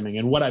programming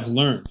and what I've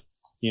learned.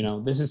 You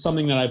know, this is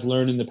something that I've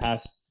learned in the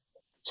past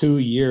 2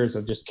 years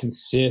of just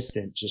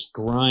consistent, just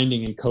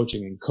grinding and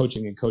coaching and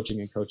coaching and coaching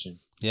and coaching.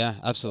 Yeah,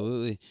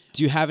 absolutely.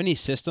 Do you have any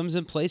systems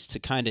in place to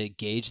kind of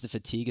gauge the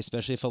fatigue,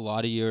 especially if a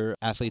lot of your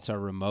athletes are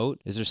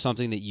remote? Is there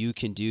something that you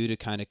can do to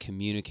kind of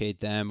communicate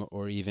them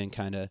or even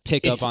kind of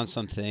pick up on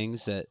some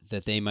things that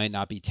they might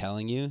not be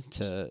telling you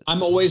to?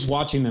 I'm always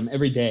watching them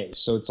every day.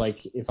 So it's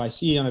like, if I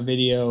see on a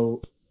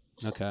video,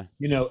 okay,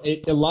 you know,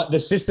 the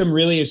system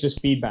really is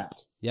just feedback.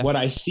 Yeah. What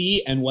I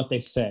see and what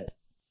they say.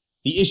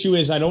 The issue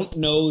is I don't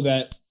know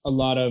that a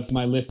lot of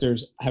my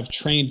lifters have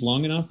trained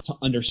long enough to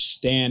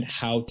understand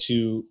how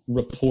to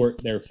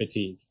report their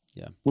fatigue.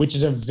 Yeah. Which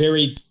is a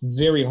very,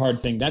 very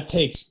hard thing. That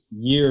takes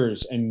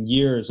years and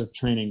years of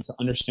training to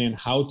understand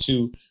how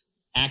to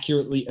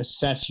accurately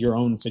assess your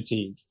own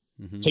fatigue.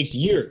 Mm-hmm. It takes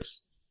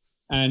years.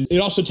 And it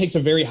also takes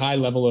a very high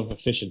level of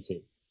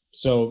efficiency.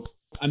 So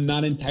I'm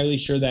not entirely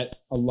sure that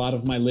a lot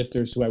of my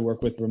lifters who I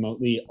work with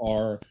remotely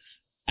are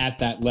at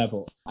that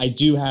level. I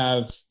do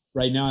have,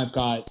 right now I've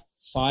got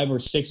 5 or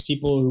 6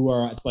 people who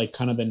are at like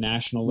kind of the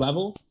national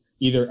level,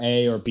 either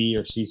A or B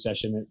or C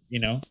session, you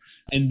know,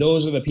 and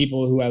those are the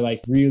people who I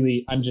like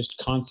really, I'm just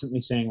constantly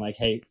saying like,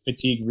 hey,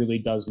 fatigue really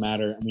does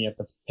matter and we have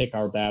to pick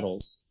our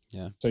battles.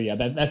 Yeah. So yeah,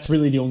 that's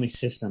really the only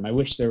system. I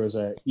wish there was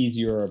a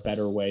easier or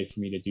better way for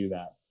me to do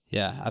that.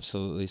 Yeah,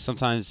 absolutely.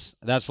 Sometimes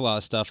that's a lot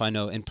of stuff. I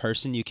know in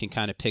person you can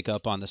kind of pick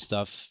up on the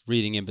stuff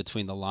reading in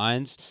between the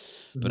lines.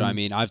 Mm-hmm. But I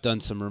mean, I've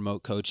done some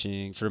remote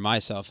coaching for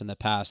myself in the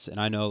past, and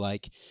I know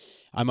like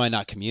I might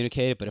not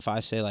communicate it, but if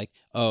I say like,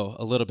 oh,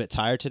 a little bit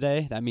tired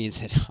today, that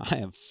means that I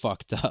am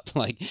fucked up.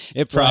 Like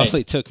it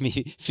probably took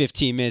me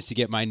 15 minutes to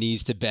get my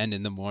knees to bend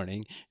in the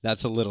morning.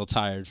 That's a little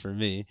tired for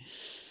me.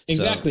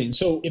 Exactly. And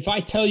so if I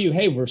tell you,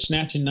 hey, we're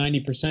snatching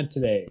 90%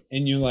 today,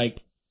 and you're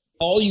like,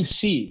 all you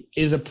see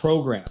is a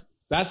program.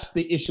 That's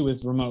the issue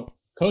with remote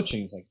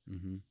coaching. It's like,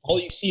 all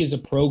you see is a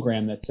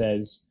program that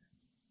says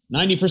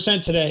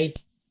 90% today.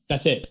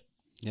 That's it.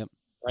 Yep.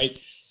 Right.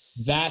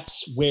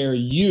 That's where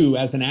you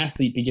as an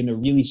athlete begin to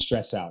really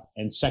stress out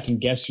and second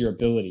guess your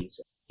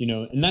abilities, you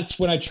know, and that's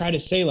what I try to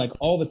say like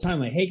all the time,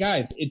 like, hey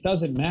guys, it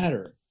doesn't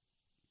matter.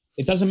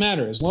 It doesn't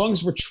matter. As long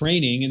as we're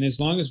training and as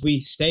long as we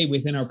stay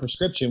within our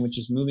prescription, which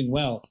is moving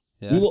well,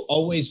 we will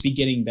always be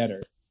getting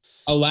better.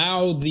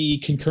 Allow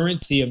the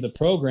concurrency of the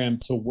program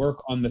to work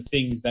on the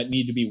things that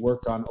need to be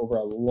worked on over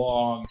a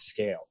long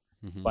scale.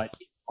 Mm-hmm. But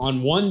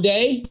in one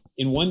day,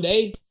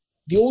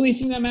 the only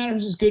thing that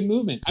matters is good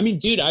movement. I mean,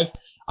 dude, I've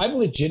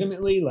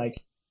legitimately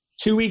like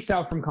 2 weeks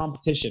out from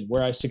competition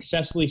where I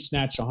successfully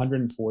snatched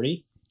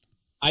 140.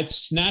 I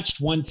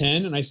snatched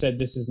 110 and I said,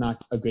 this is not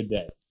a good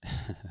day.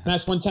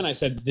 Snatched 110. I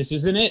said, this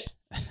isn't it.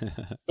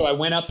 So I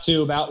went up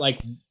to about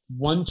like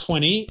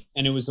 120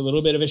 and it was a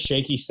little bit of a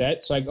shaky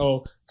set. So I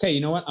go, okay,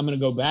 you know what? I'm going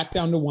to go back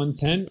down to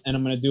 110 and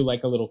I'm going to do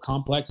like a little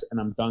complex and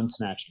I'm done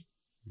snatching.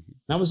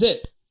 That was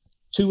it.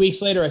 2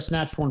 weeks later, I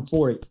snatched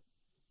 140.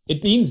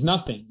 It means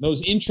nothing.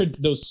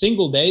 Those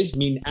single days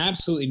mean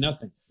absolutely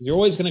nothing. You're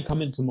always going to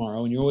come in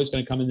tomorrow and you're always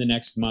going to come in the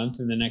next month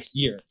and the next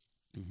year.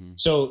 Mm-hmm.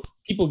 So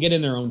people get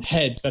in their own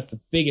heads. That's the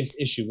biggest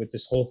issue with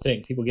this whole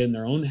thing. People get in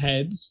their own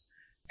heads.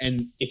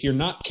 And if you're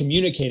not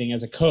communicating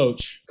as a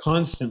coach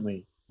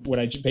constantly, what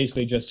I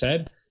basically just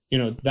said, you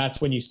know,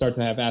 that's when you start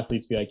to have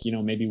athletes be like, you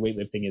know, maybe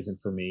weightlifting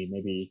isn't for me.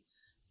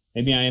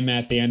 Maybe I am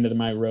at the end of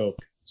my rope.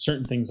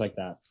 Certain things like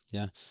that.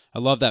 Yeah, I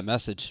love that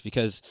message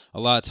because a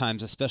lot of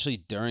times, especially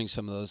during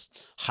some of those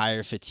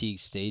higher fatigue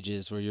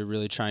stages where you're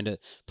really trying to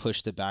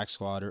push the back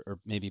squat or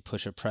maybe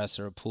push a press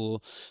or a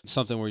pull,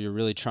 something where you're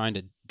really trying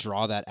to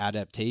draw that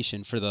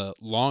adaptation for the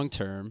long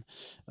term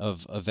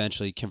of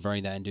eventually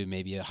converting that into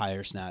maybe a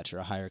higher snatch or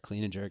a higher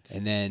clean and jerk.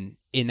 And then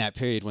in that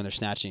period when they're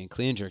snatching and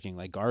clean and jerking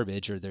like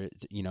garbage or they're,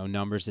 you know,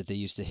 numbers that they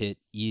used to hit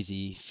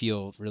easy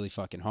feel really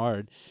fucking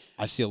hard.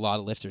 I see a lot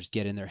of lifters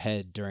get in their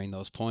head during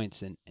those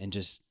points and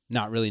just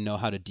not really know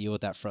how to deal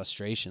with that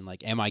frustration.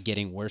 Like, am I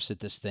getting worse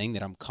at this thing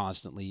that I'm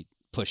constantly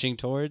pushing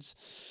towards?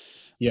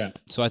 Yeah.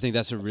 So I think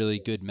that's a really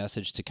good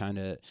message to kind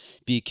of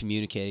be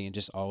communicating and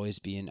just always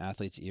be in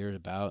athlete's ear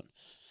about.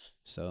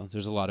 So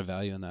there's a lot of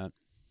value in that.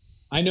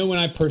 I know when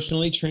I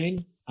personally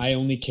train, I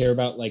only care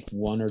about like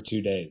 1 or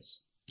 2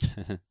 days.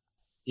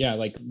 Yeah.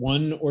 Like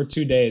 1 or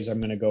 2 days, I'm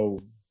going to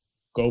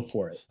go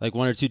for it. Like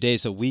 1 or 2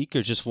 days a week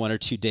or just 1 or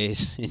 2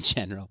 days in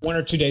general? 1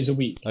 or 2 days a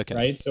week. Okay.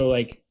 Right. So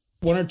like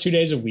 1 or 2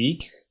 days a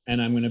week. And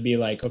I'm going to be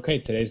like, okay,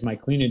 today's my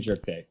clean and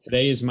jerk day.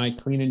 Today is my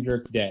clean and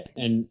jerk day.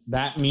 And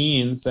that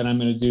means that I'm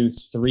going to do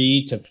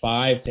 3 to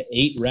 5 to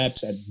 8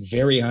 reps at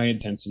very high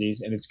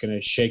intensities. And it's going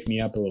to shake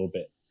me up a little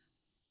bit.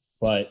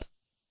 But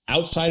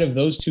outside of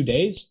those 2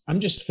 days,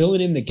 I'm just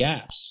filling in the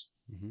gaps.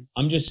 Mm-hmm.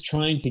 I'm just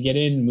trying to get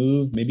in,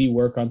 move, maybe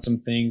work on some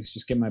things,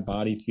 just get my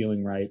body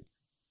feeling right.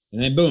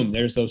 And then boom,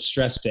 there's those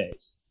stress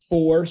days.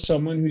 For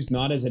someone who's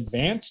not as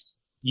advanced,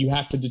 you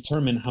have to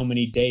determine how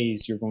many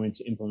days you're going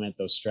to implement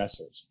those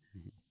stressors.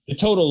 The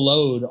total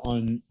load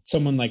on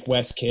someone like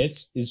Wes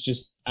Kitts is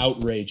just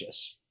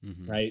outrageous,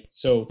 right?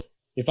 So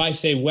if I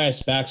say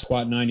Wes back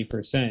squat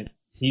 90%,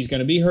 he's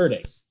going to be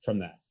hurting from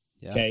that.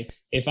 Yeah. Okay.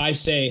 If I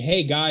say,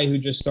 hey, guy who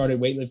just started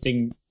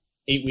weightlifting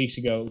 8 weeks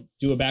ago,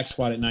 do a back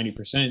squat at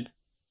 90%,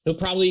 he'll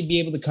probably be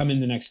able to come in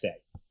the next day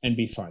and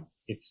be fine.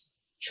 It's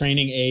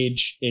training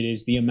age. It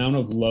is the amount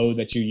of load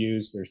that you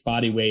use. There's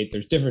body weight.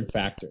 There's different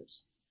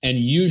factors. And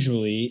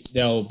usually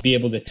they'll be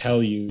able to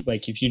tell you,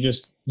 like, if you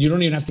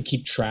don't even have to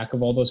keep track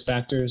of all those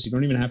factors. You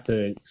don't even have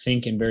to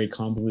think in very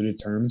convoluted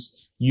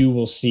terms. You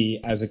will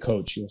see as a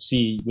coach, you'll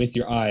see with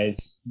your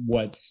eyes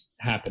what's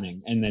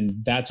happening. And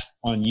then that's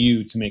on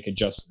you to make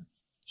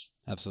adjustments.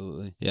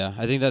 Absolutely. Yeah.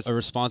 I think that's a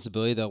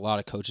responsibility that a lot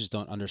of coaches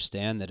don't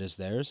understand that is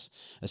theirs,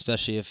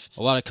 especially if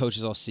a lot of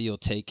coaches I'll see will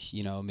take,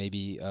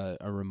 maybe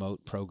a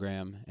remote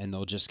program and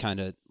they'll just kind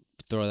of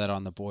throw that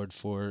on the board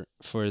for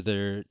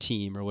their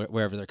team or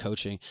wherever they're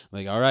coaching.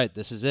 Like, all right,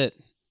 this is it.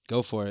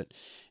 Go for it.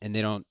 And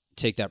they don't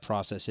take that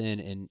process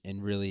in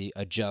and really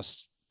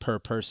adjust per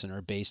person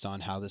or based on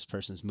how this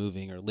person's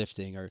moving or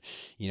lifting or,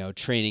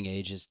 training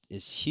age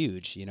is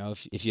huge.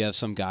 If you have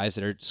some guys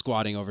that are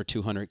squatting over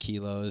 200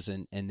 kilos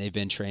and they've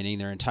been training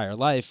their entire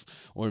life,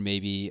 or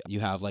maybe you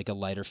have like a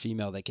lighter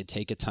female that could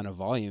take a ton of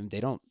volume,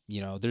 they don't,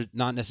 they're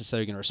not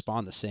necessarily going to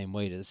respond the same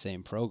way to the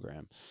same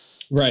program.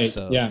 Right.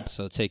 So, yeah.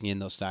 So taking in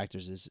those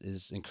factors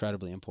is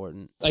incredibly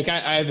important. Like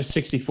I have a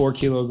 64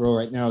 kilo girl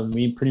right now, and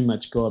we pretty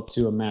much go up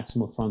to a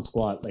maximal front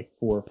squat like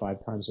 4 or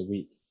 5 times a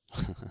week.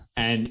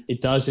 And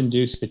it does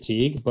induce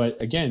fatigue, but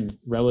again,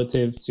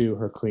 relative to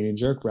her clean and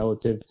jerk,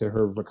 relative to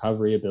her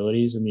recovery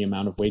abilities and the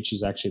amount of weight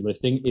she's actually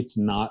lifting, it's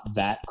not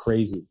that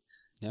crazy.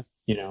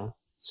 Yeah.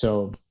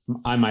 So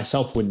I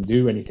myself wouldn't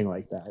do anything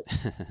like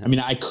that. I mean,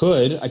 I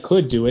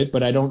could do it,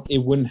 but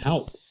it wouldn't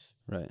help.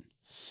 Right.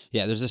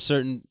 Yeah, there's a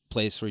certain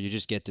place where you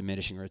just get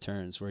diminishing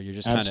returns, where you're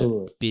just kind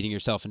of beating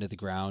yourself into the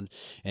ground,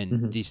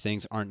 and these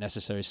things aren't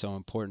necessarily so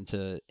important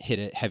to hit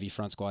a heavy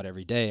front squat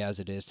every day as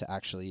it is to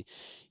actually,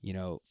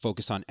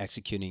 focus on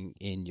executing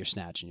in your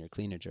snatch and your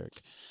clean and jerk.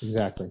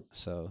 Exactly.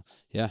 So,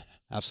 yeah,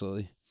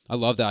 absolutely. I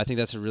love that. I think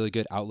that's a really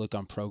good outlook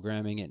on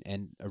programming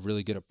and a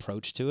really good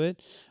approach to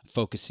it,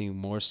 focusing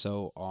more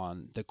so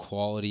on the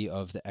quality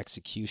of the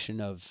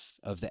execution of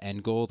the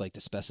end goal, like the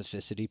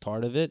specificity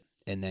part of it,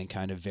 and then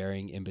kind of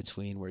varying in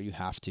between where you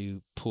have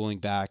to, pulling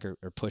back or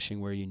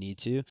pushing where you need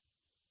to.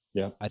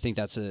 Yeah. I think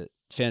that's a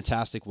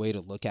fantastic way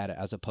to look at it,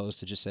 as opposed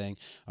to just saying,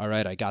 all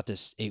right, I got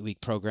this 8-week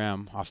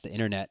program off the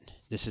internet.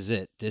 This is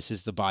it. This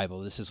is the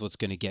Bible. This is what's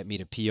going to get me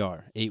to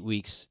PR. 8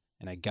 weeks.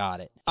 And I got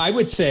it. I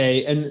would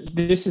say, and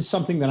this is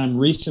something that I'm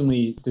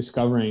recently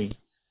discovering,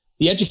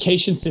 the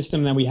education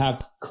system that we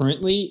have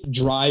currently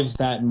drives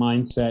that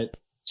mindset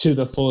to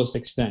the fullest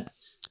extent.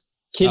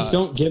 Kids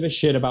don't give a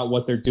shit about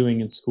what they're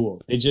doing in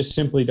school. They just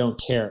simply don't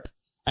care.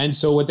 And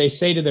so what they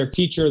say to their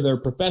teacher, their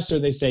professor,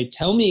 they say,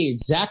 tell me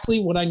exactly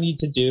what I need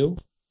to do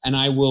and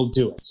I will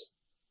do it.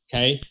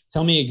 Okay?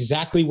 Tell me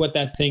exactly what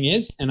that thing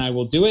is and I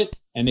will do it.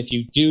 And if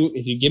you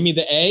give me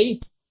the A,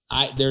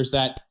 there's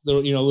that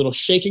little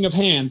shaking of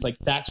hands, like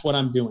that's what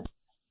I'm doing.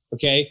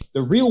 Okay.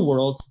 The real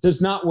world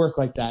does not work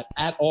like that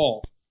at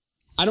all.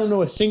 I don't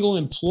know a single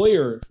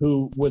employer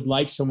who would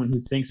like someone who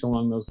thinks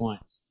along those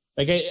lines.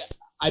 Like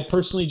I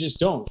personally just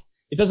don't.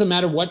 It doesn't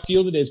matter what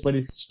field it is, but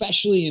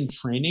especially in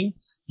training,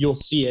 you'll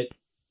see it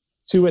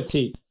to a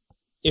T.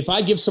 If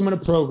I give someone a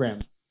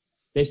program,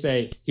 they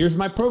say, here's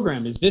my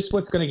program. Is this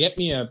what's going to get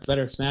me a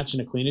better snatch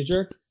and a clean and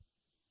jerk?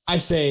 I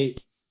say,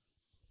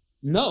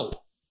 no.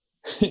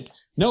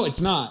 No,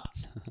 it's not.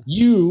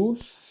 You,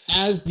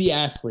 as the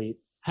athlete,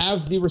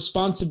 have the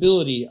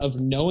responsibility of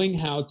knowing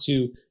how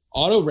to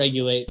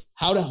auto-regulate,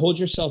 how to hold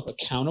yourself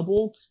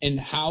accountable, and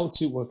how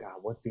to,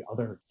 what's the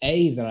other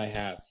A that I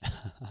have?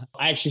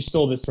 I actually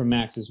stole this from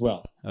Max as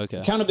well. Okay.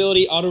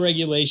 Accountability,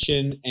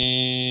 auto-regulation,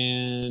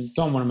 and it's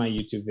on one of my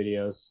YouTube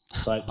videos.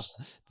 But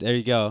there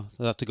you go.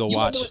 You'll have to go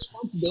watch. You have the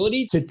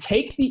responsibility to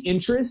take the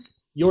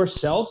interest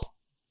yourself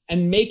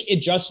and make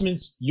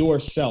adjustments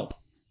yourself.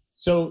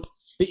 So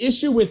the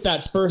issue with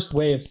that first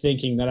way of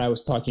thinking that I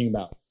was talking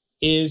about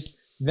is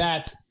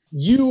that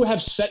you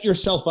have set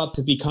yourself up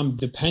to become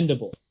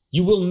dependable.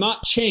 You will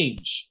not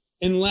change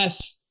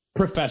unless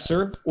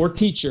professor or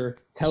teacher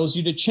tells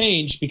you to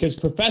change, because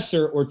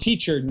professor or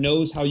teacher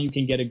knows how you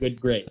can get a good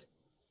grade.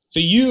 So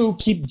you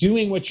keep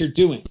doing what you're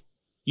doing.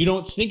 You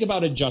don't think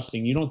about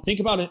adjusting. You don't think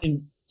about it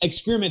in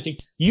experimenting.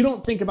 You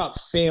don't think about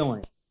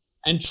failing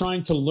and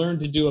trying to learn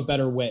to do a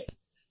better way.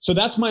 So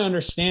that's my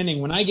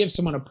understanding. When I give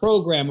someone a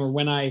program or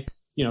when I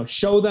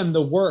show them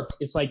the work,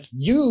 it's like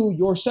you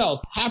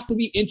yourself have to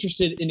be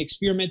interested in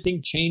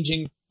experimenting,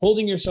 changing,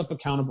 holding yourself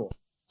accountable.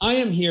 I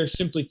am here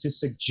simply to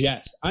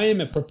suggest. I am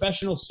a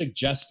professional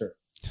suggester.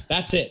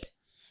 That's it.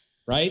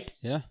 Right?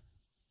 Yeah.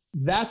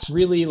 That's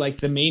really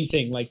like the main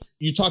thing. Like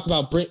you talk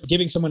about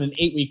giving someone an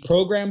 8-week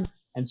program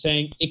and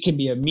saying it can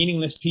be a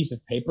meaningless piece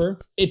of paper.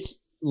 It's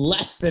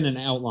less than an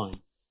outline.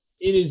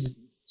 It is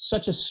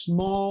such a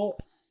small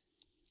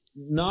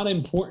not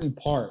important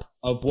part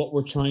of what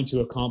we're trying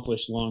to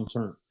accomplish long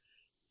term.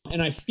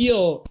 And I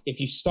feel if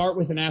you start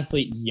with an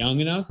athlete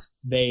young enough,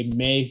 they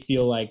may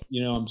feel like,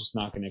 I'm just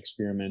not going to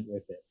experiment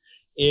with it.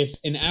 If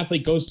an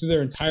athlete goes through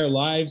their entire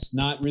lives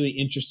not really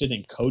interested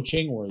in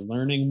coaching or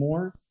learning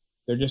more,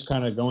 they're just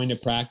kind of going to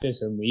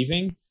practice and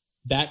leaving,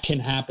 that can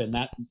happen,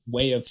 that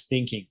way of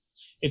thinking.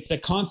 It's the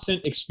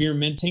constant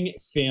experimenting,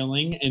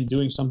 failing, and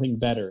doing something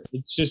better.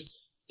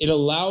 It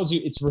allows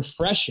you, it's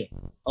refreshing.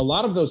 A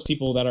lot of those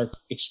people that are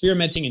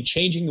experimenting and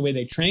changing the way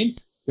they train,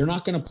 they're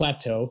not going to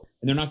plateau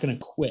and they're not going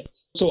to quit.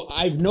 So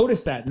I've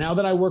noticed that now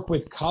that I work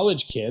with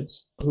college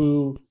kids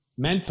who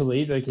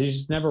mentally, like, they've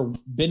just never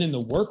been in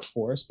the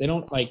workforce, they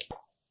don't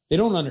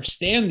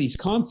understand these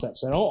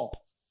concepts at all.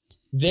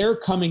 They're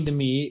coming to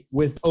me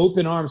with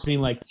open arms being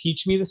like,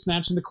 teach me the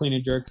snatch and the clean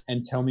and jerk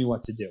and tell me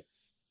what to do.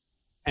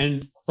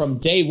 And from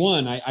day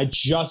one,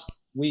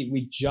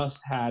 we just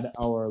had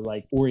our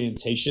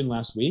orientation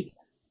last week.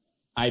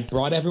 I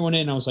brought everyone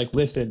in. I was like,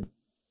 listen,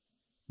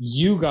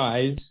 you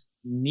guys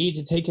need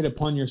to take it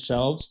upon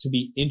yourselves to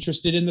be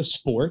interested in the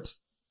sport,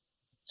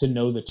 to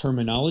know the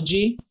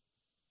terminology,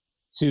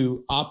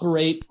 to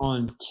operate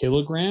on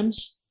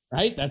kilograms,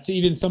 right? That's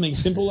even something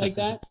simple like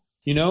that.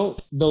 The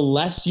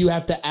less you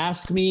have to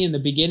ask me in the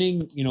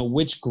beginning,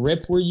 which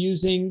grip we're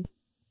using,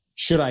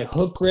 should I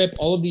hook grip,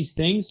 all of these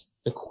things,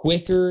 the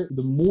quicker,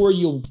 the more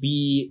you'll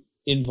be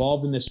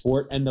involved in the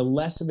sport and the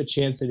less of a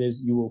chance it is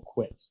you will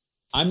quit.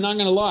 I'm not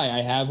going to lie.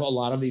 I have a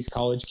lot of these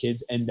college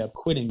kids end up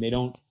quitting.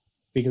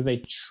 Because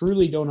they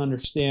truly don't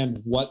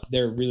understand what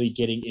they're really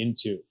getting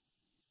into.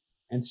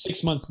 And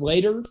 6 months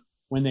later,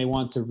 when they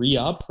want to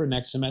re-up for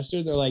next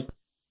semester, they're like,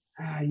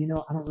 I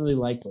don't really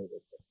like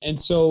weightlifting.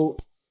 And so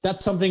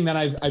that's something that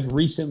I've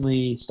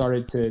recently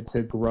started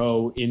to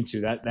grow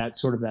into, that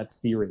sort of that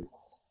theory,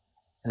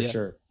 for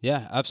sure.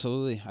 Yeah,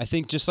 absolutely. I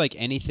think just like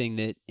anything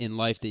that in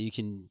life that you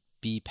can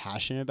be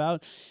passionate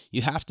about,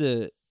 you have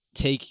to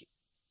take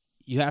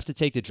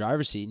the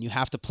driver's seat and you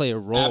have to play a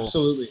role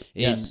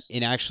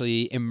in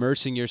actually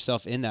immersing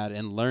yourself in that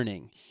and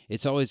learning.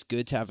 It's always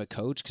good to have a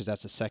coach because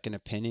that's a second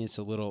opinion. It's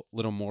a little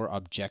more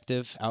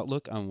objective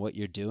outlook on what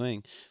you're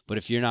doing. But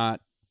if you're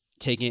not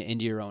taking it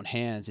into your own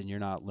hands and you're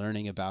not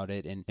learning about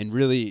it and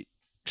really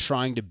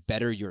trying to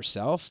better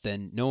yourself,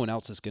 then no one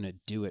else is going to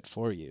do it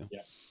for you.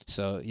 Yeah.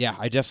 So yeah,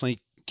 I definitely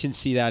can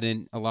see that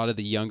in a lot of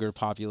the younger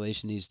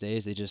population these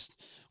days. They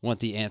just want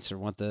the answer,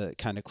 want the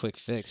kind of quick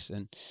fix.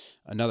 And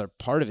another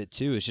part of it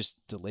too is just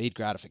delayed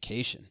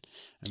gratification.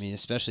 I mean,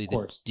 especially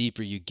the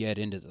deeper you get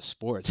into the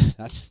sport,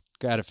 that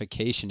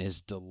gratification is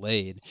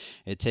delayed.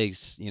 It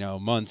takes,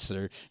 months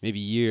or maybe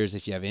years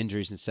if you have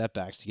injuries and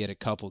setbacks to get a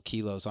couple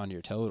kilos on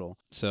your total.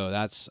 So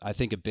that's, I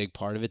think, a big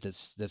part of it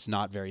that's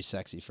not very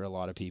sexy for a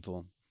lot of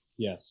people.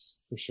 Yes,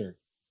 for sure.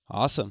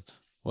 Awesome.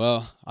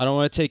 Well, I don't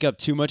want to take up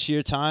too much of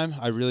your time.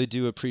 I really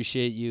do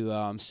appreciate you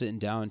sitting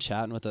down and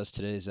chatting with us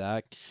today,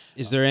 Zach.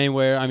 Is there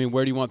anywhere,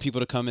 where do you want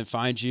people to come and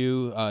find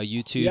you?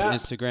 YouTube,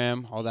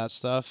 Instagram, all that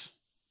stuff?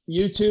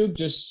 YouTube,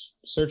 just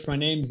search my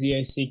name,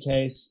 Zack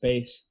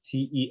space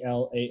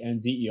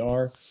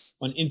Telander.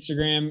 On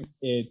Instagram,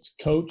 it's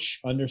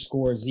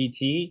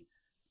coach_ZT.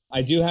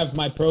 I do have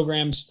my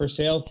programs for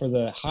sale for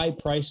the high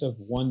price of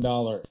 $1.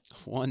 $1.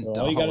 So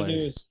all you got to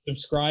do is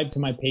subscribe to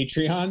my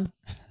Patreon,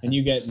 and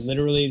you get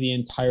literally the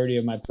entirety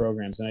of my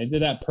programs. And I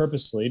did that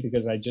purposefully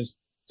because I just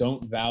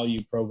don't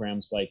value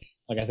programs like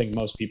I think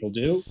most people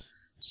do.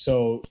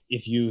 So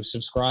if you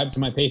subscribe to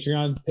my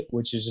Patreon,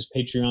 which is just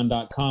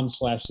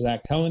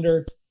patreon.com/Zack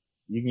Telander,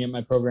 you can get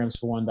my programs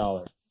for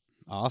 $1.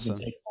 Awesome.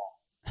 You can take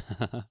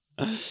them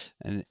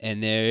all.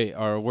 and they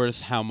are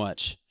worth how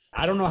much?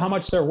 I don't know how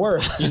much they're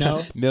worth,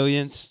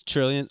 Millions,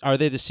 trillions. Are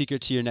they the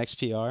secret to your next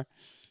PR?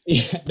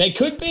 Yeah, they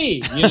could be,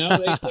 they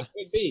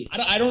could be.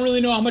 I don't really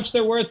know how much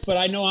they're worth, but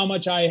I know how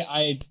much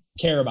I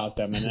care about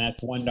them, and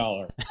that's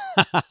 $1.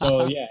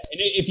 So yeah,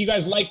 and if you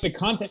guys like the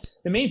content,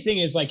 the main thing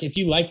is if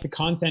you like the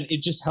content,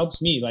 it just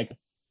helps me.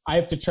 I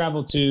have to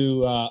travel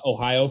to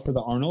Ohio for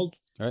the Arnold,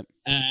 right?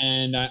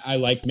 And I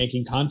like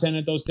making content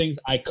at those things.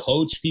 I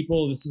coach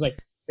people. This is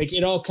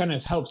it all kind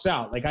of helps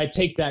out. I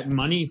take that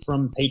money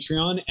from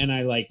Patreon and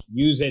I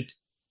use it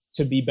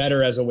to be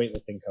better as a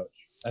weightlifting coach.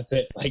 That's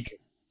it.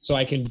 So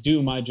I can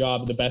do my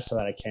job the best that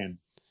I can.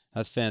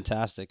 That's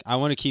fantastic. I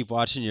want to keep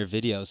watching your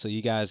videos, so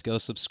you guys go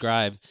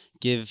subscribe.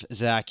 Give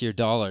Zach your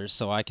dollars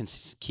so I can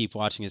keep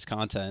watching his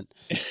content.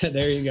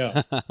 There you go.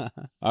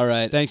 All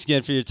right. Thanks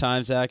again for your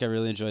time, Zach. I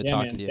really enjoyed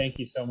talking to you. Thank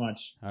you so much.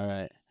 All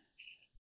right.